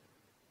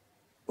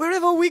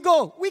 Wherever we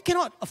go, we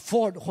cannot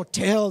afford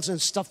hotels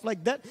and stuff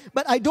like that.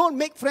 But I don't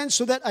make friends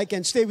so that I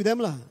can stay with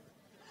them.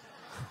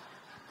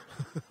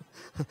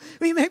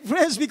 We make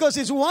friends because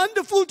it's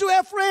wonderful to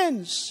have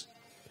friends.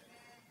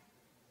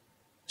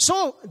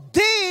 So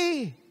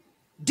they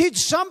did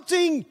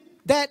something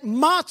that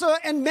Martha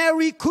and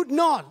Mary could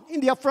not. In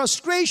their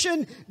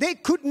frustration, they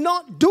could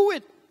not do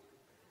it.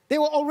 They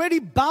were already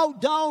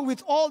bowed down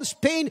with all this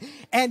pain,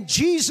 and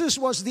Jesus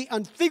was the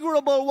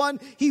unfigurable one.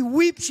 He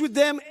weeps with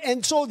them,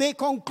 and so they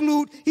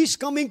conclude he's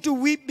coming to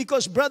weep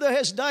because brother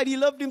has died. He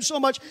loved him so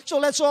much, so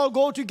let's all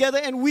go together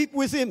and weep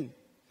with him.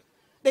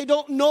 They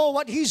don't know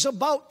what he's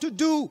about to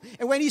do.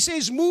 And when he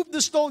says move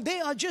the stone,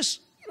 they are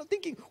just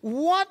thinking,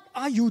 what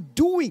are you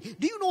doing?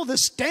 Do you know the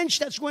stench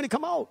that's going to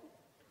come out?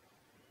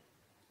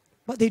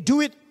 But they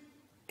do it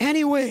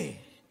anyway.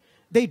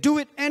 They do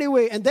it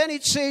anyway. And then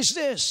it says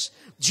this.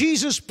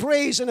 Jesus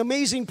prays an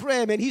amazing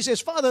prayer, man. He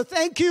says, Father,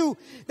 thank you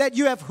that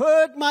you have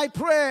heard my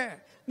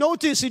prayer.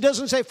 Notice he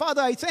doesn't say,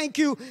 Father, I thank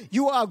you.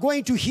 You are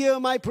going to hear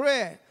my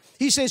prayer.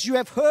 He says, you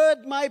have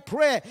heard my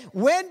prayer.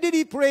 When did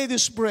he pray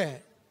this prayer?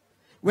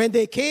 When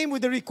they came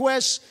with the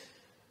request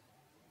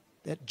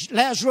that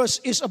Lazarus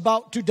is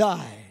about to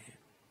die.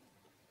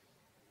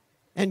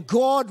 And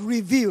God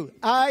revealed.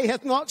 Eye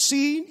hath not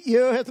seen,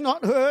 ear hath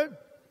not heard,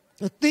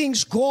 the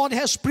things God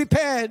has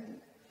prepared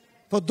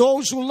for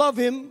those who love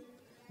Him.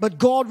 But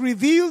God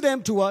revealed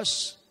them to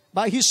us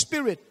by His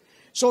Spirit.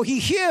 So He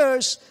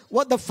hears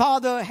what the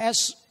Father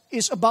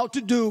is about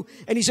to do,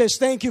 and He says,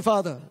 thank you,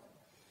 Father.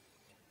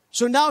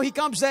 So now He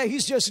comes there, He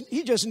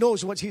just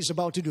knows what He's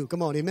about to do.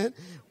 Come on, amen.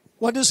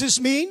 What does this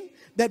mean?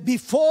 That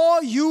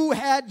before you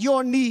had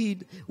your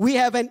need, we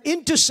have an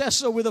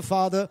intercessor with the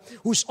Father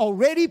who's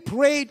already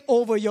prayed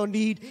over your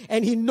need,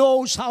 and He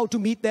knows how to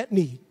meet that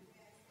need.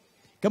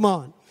 Come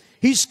on.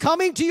 He's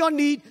coming to your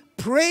need,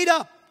 prayed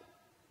up.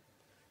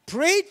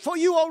 Prayed for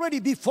you already.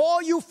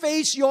 Before you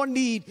face your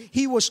need,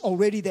 He was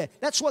already there.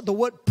 That's what the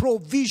word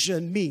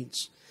provision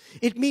means.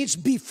 It means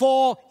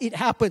before it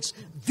happens.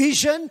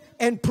 Vision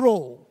and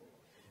pro.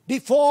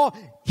 Before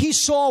He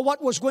saw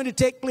what was going to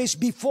take place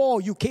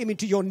before you came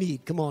into your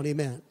need. Come on,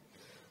 amen.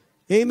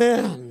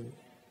 Amen.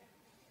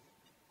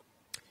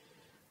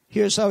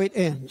 Here's how it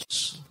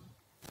ends.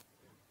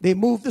 They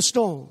moved the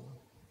stone.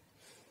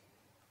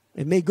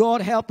 And may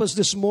God help us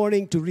this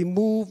morning to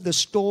remove the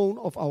stone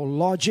of our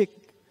logic,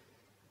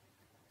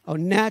 our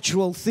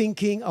natural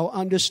thinking, our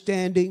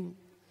understanding.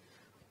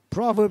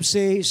 Proverbs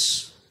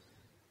says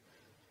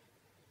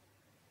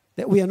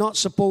that we are not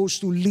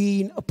supposed to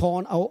lean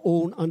upon our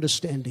own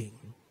understanding,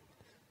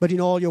 but in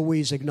all your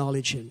ways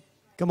acknowledge Him.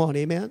 Come on,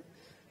 amen?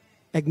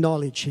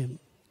 Acknowledge Him.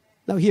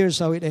 Now here's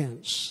how it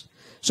ends.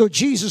 So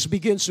Jesus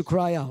begins to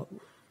cry out.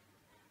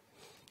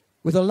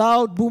 With a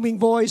loud booming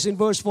voice in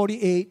verse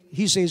 48,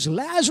 He says,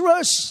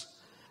 Lazarus,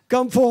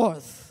 come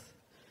forth.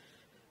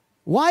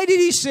 Why did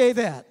He say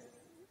that?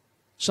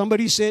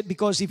 Somebody said,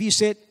 because if He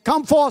said,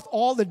 come forth,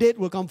 all the dead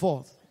will come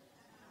forth.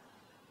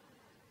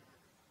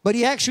 But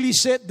He actually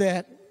said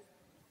that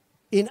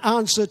in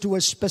answer to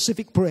a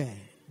specific prayer,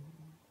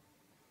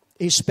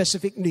 a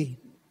specific need.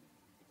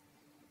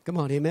 Come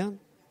on, amen?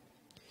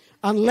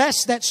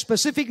 Unless that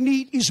specific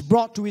need is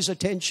brought to His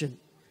attention,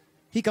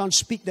 He can't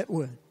speak that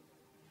word.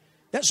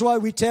 That's why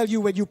we tell you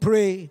when you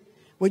pray,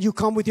 when you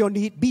come with your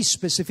need, be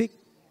specific.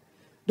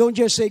 Don't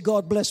just say,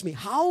 God bless me.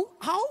 How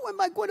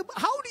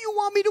do you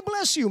want me to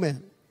bless you,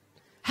 man?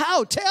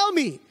 How? Tell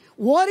me.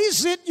 What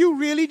is it you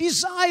really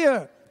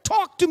desire?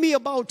 Talk to me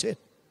about it.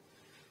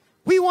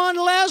 We want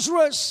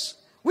Lazarus.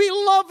 We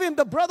love him.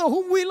 The brother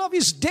whom we love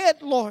is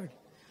dead, Lord.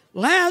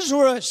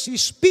 Lazarus, He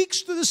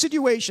speaks to the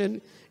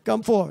situation,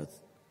 come forth.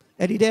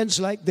 And it ends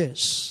like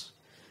this.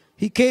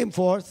 He came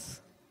forth.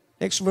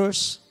 Next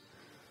verse.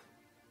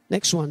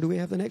 Next one. Do we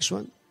have the next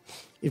one?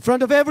 In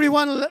front of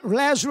everyone,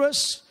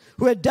 Lazarus,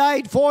 who had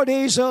died 4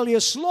 days earlier,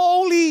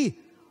 slowly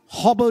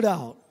hobbled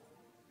out.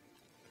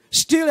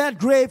 Still had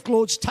grave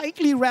clothes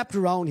tightly wrapped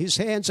around his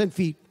hands and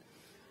feet,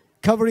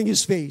 covering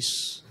his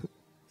face.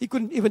 He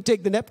couldn't even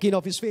take the napkin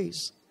off his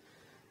face.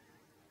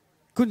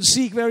 Couldn't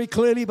see very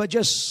clearly, but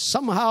just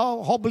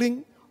somehow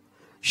hobbling,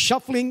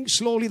 shuffling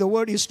slowly. The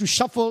word is to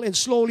shuffle and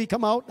slowly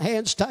come out,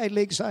 hands tied,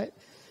 legs tied.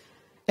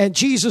 And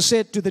Jesus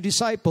said to the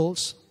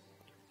disciples,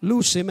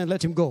 loose him and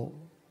let him go.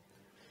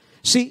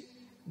 See,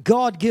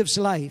 God gives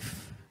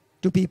life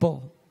to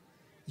people.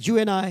 You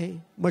and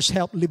I must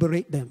help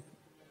liberate them.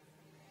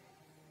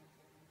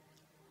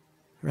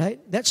 Right?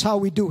 That's how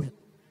we do it.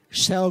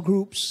 Cell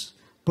groups,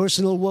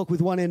 personal work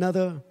with one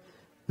another.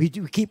 We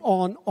keep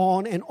on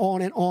and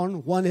on and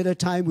on. One at a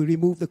time, we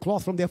remove the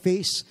cloth from their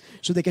face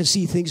so they can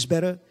see things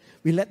better.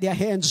 We let their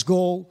hands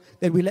go.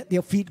 Then we let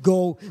their feet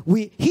go.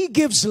 He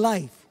gives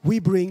life. We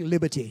bring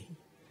liberty.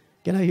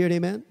 Can I hear an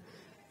amen?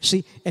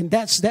 See, and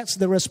that's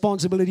the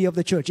responsibility of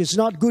the church. It's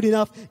not good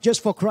enough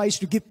just for Christ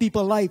to give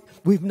people life.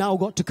 We've now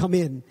got to come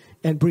in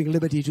and bring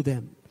liberty to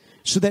them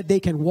so that they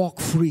can walk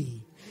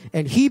free.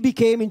 And He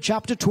became, in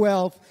chapter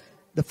 12,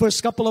 the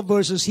first couple of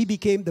verses, He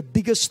became the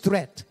biggest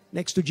threat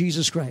next to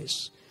Jesus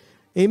Christ.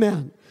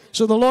 Amen.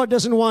 So the Lord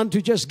doesn't want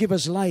to just give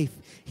us life.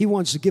 He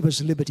wants to give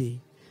us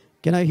liberty.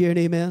 Can I hear an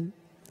amen?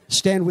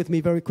 Stand with me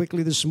very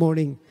quickly this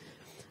morning.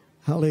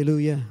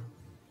 Hallelujah.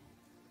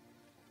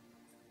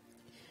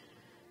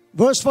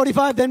 Verse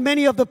 45, then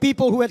many of the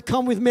people who had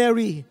come with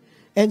Mary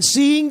and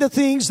seeing the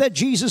things that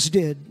Jesus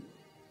did,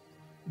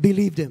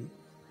 believed Him.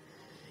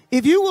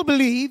 If you will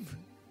believe,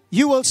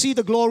 you will see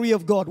the glory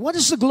of God. What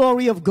does the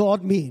glory of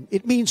God mean?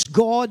 It means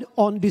God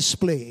on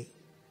display.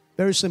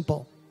 Very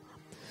simple.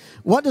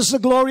 What does the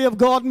glory of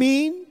God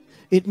mean?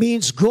 It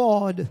means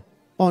God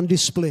on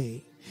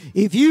display.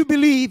 If you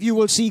believe, you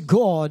will see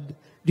God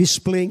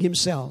displaying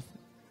Himself.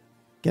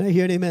 Can I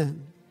hear an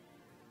amen?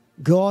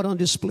 God on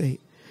display.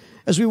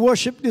 As we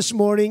worship this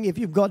morning, if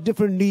you've got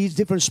different needs,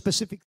 different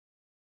specific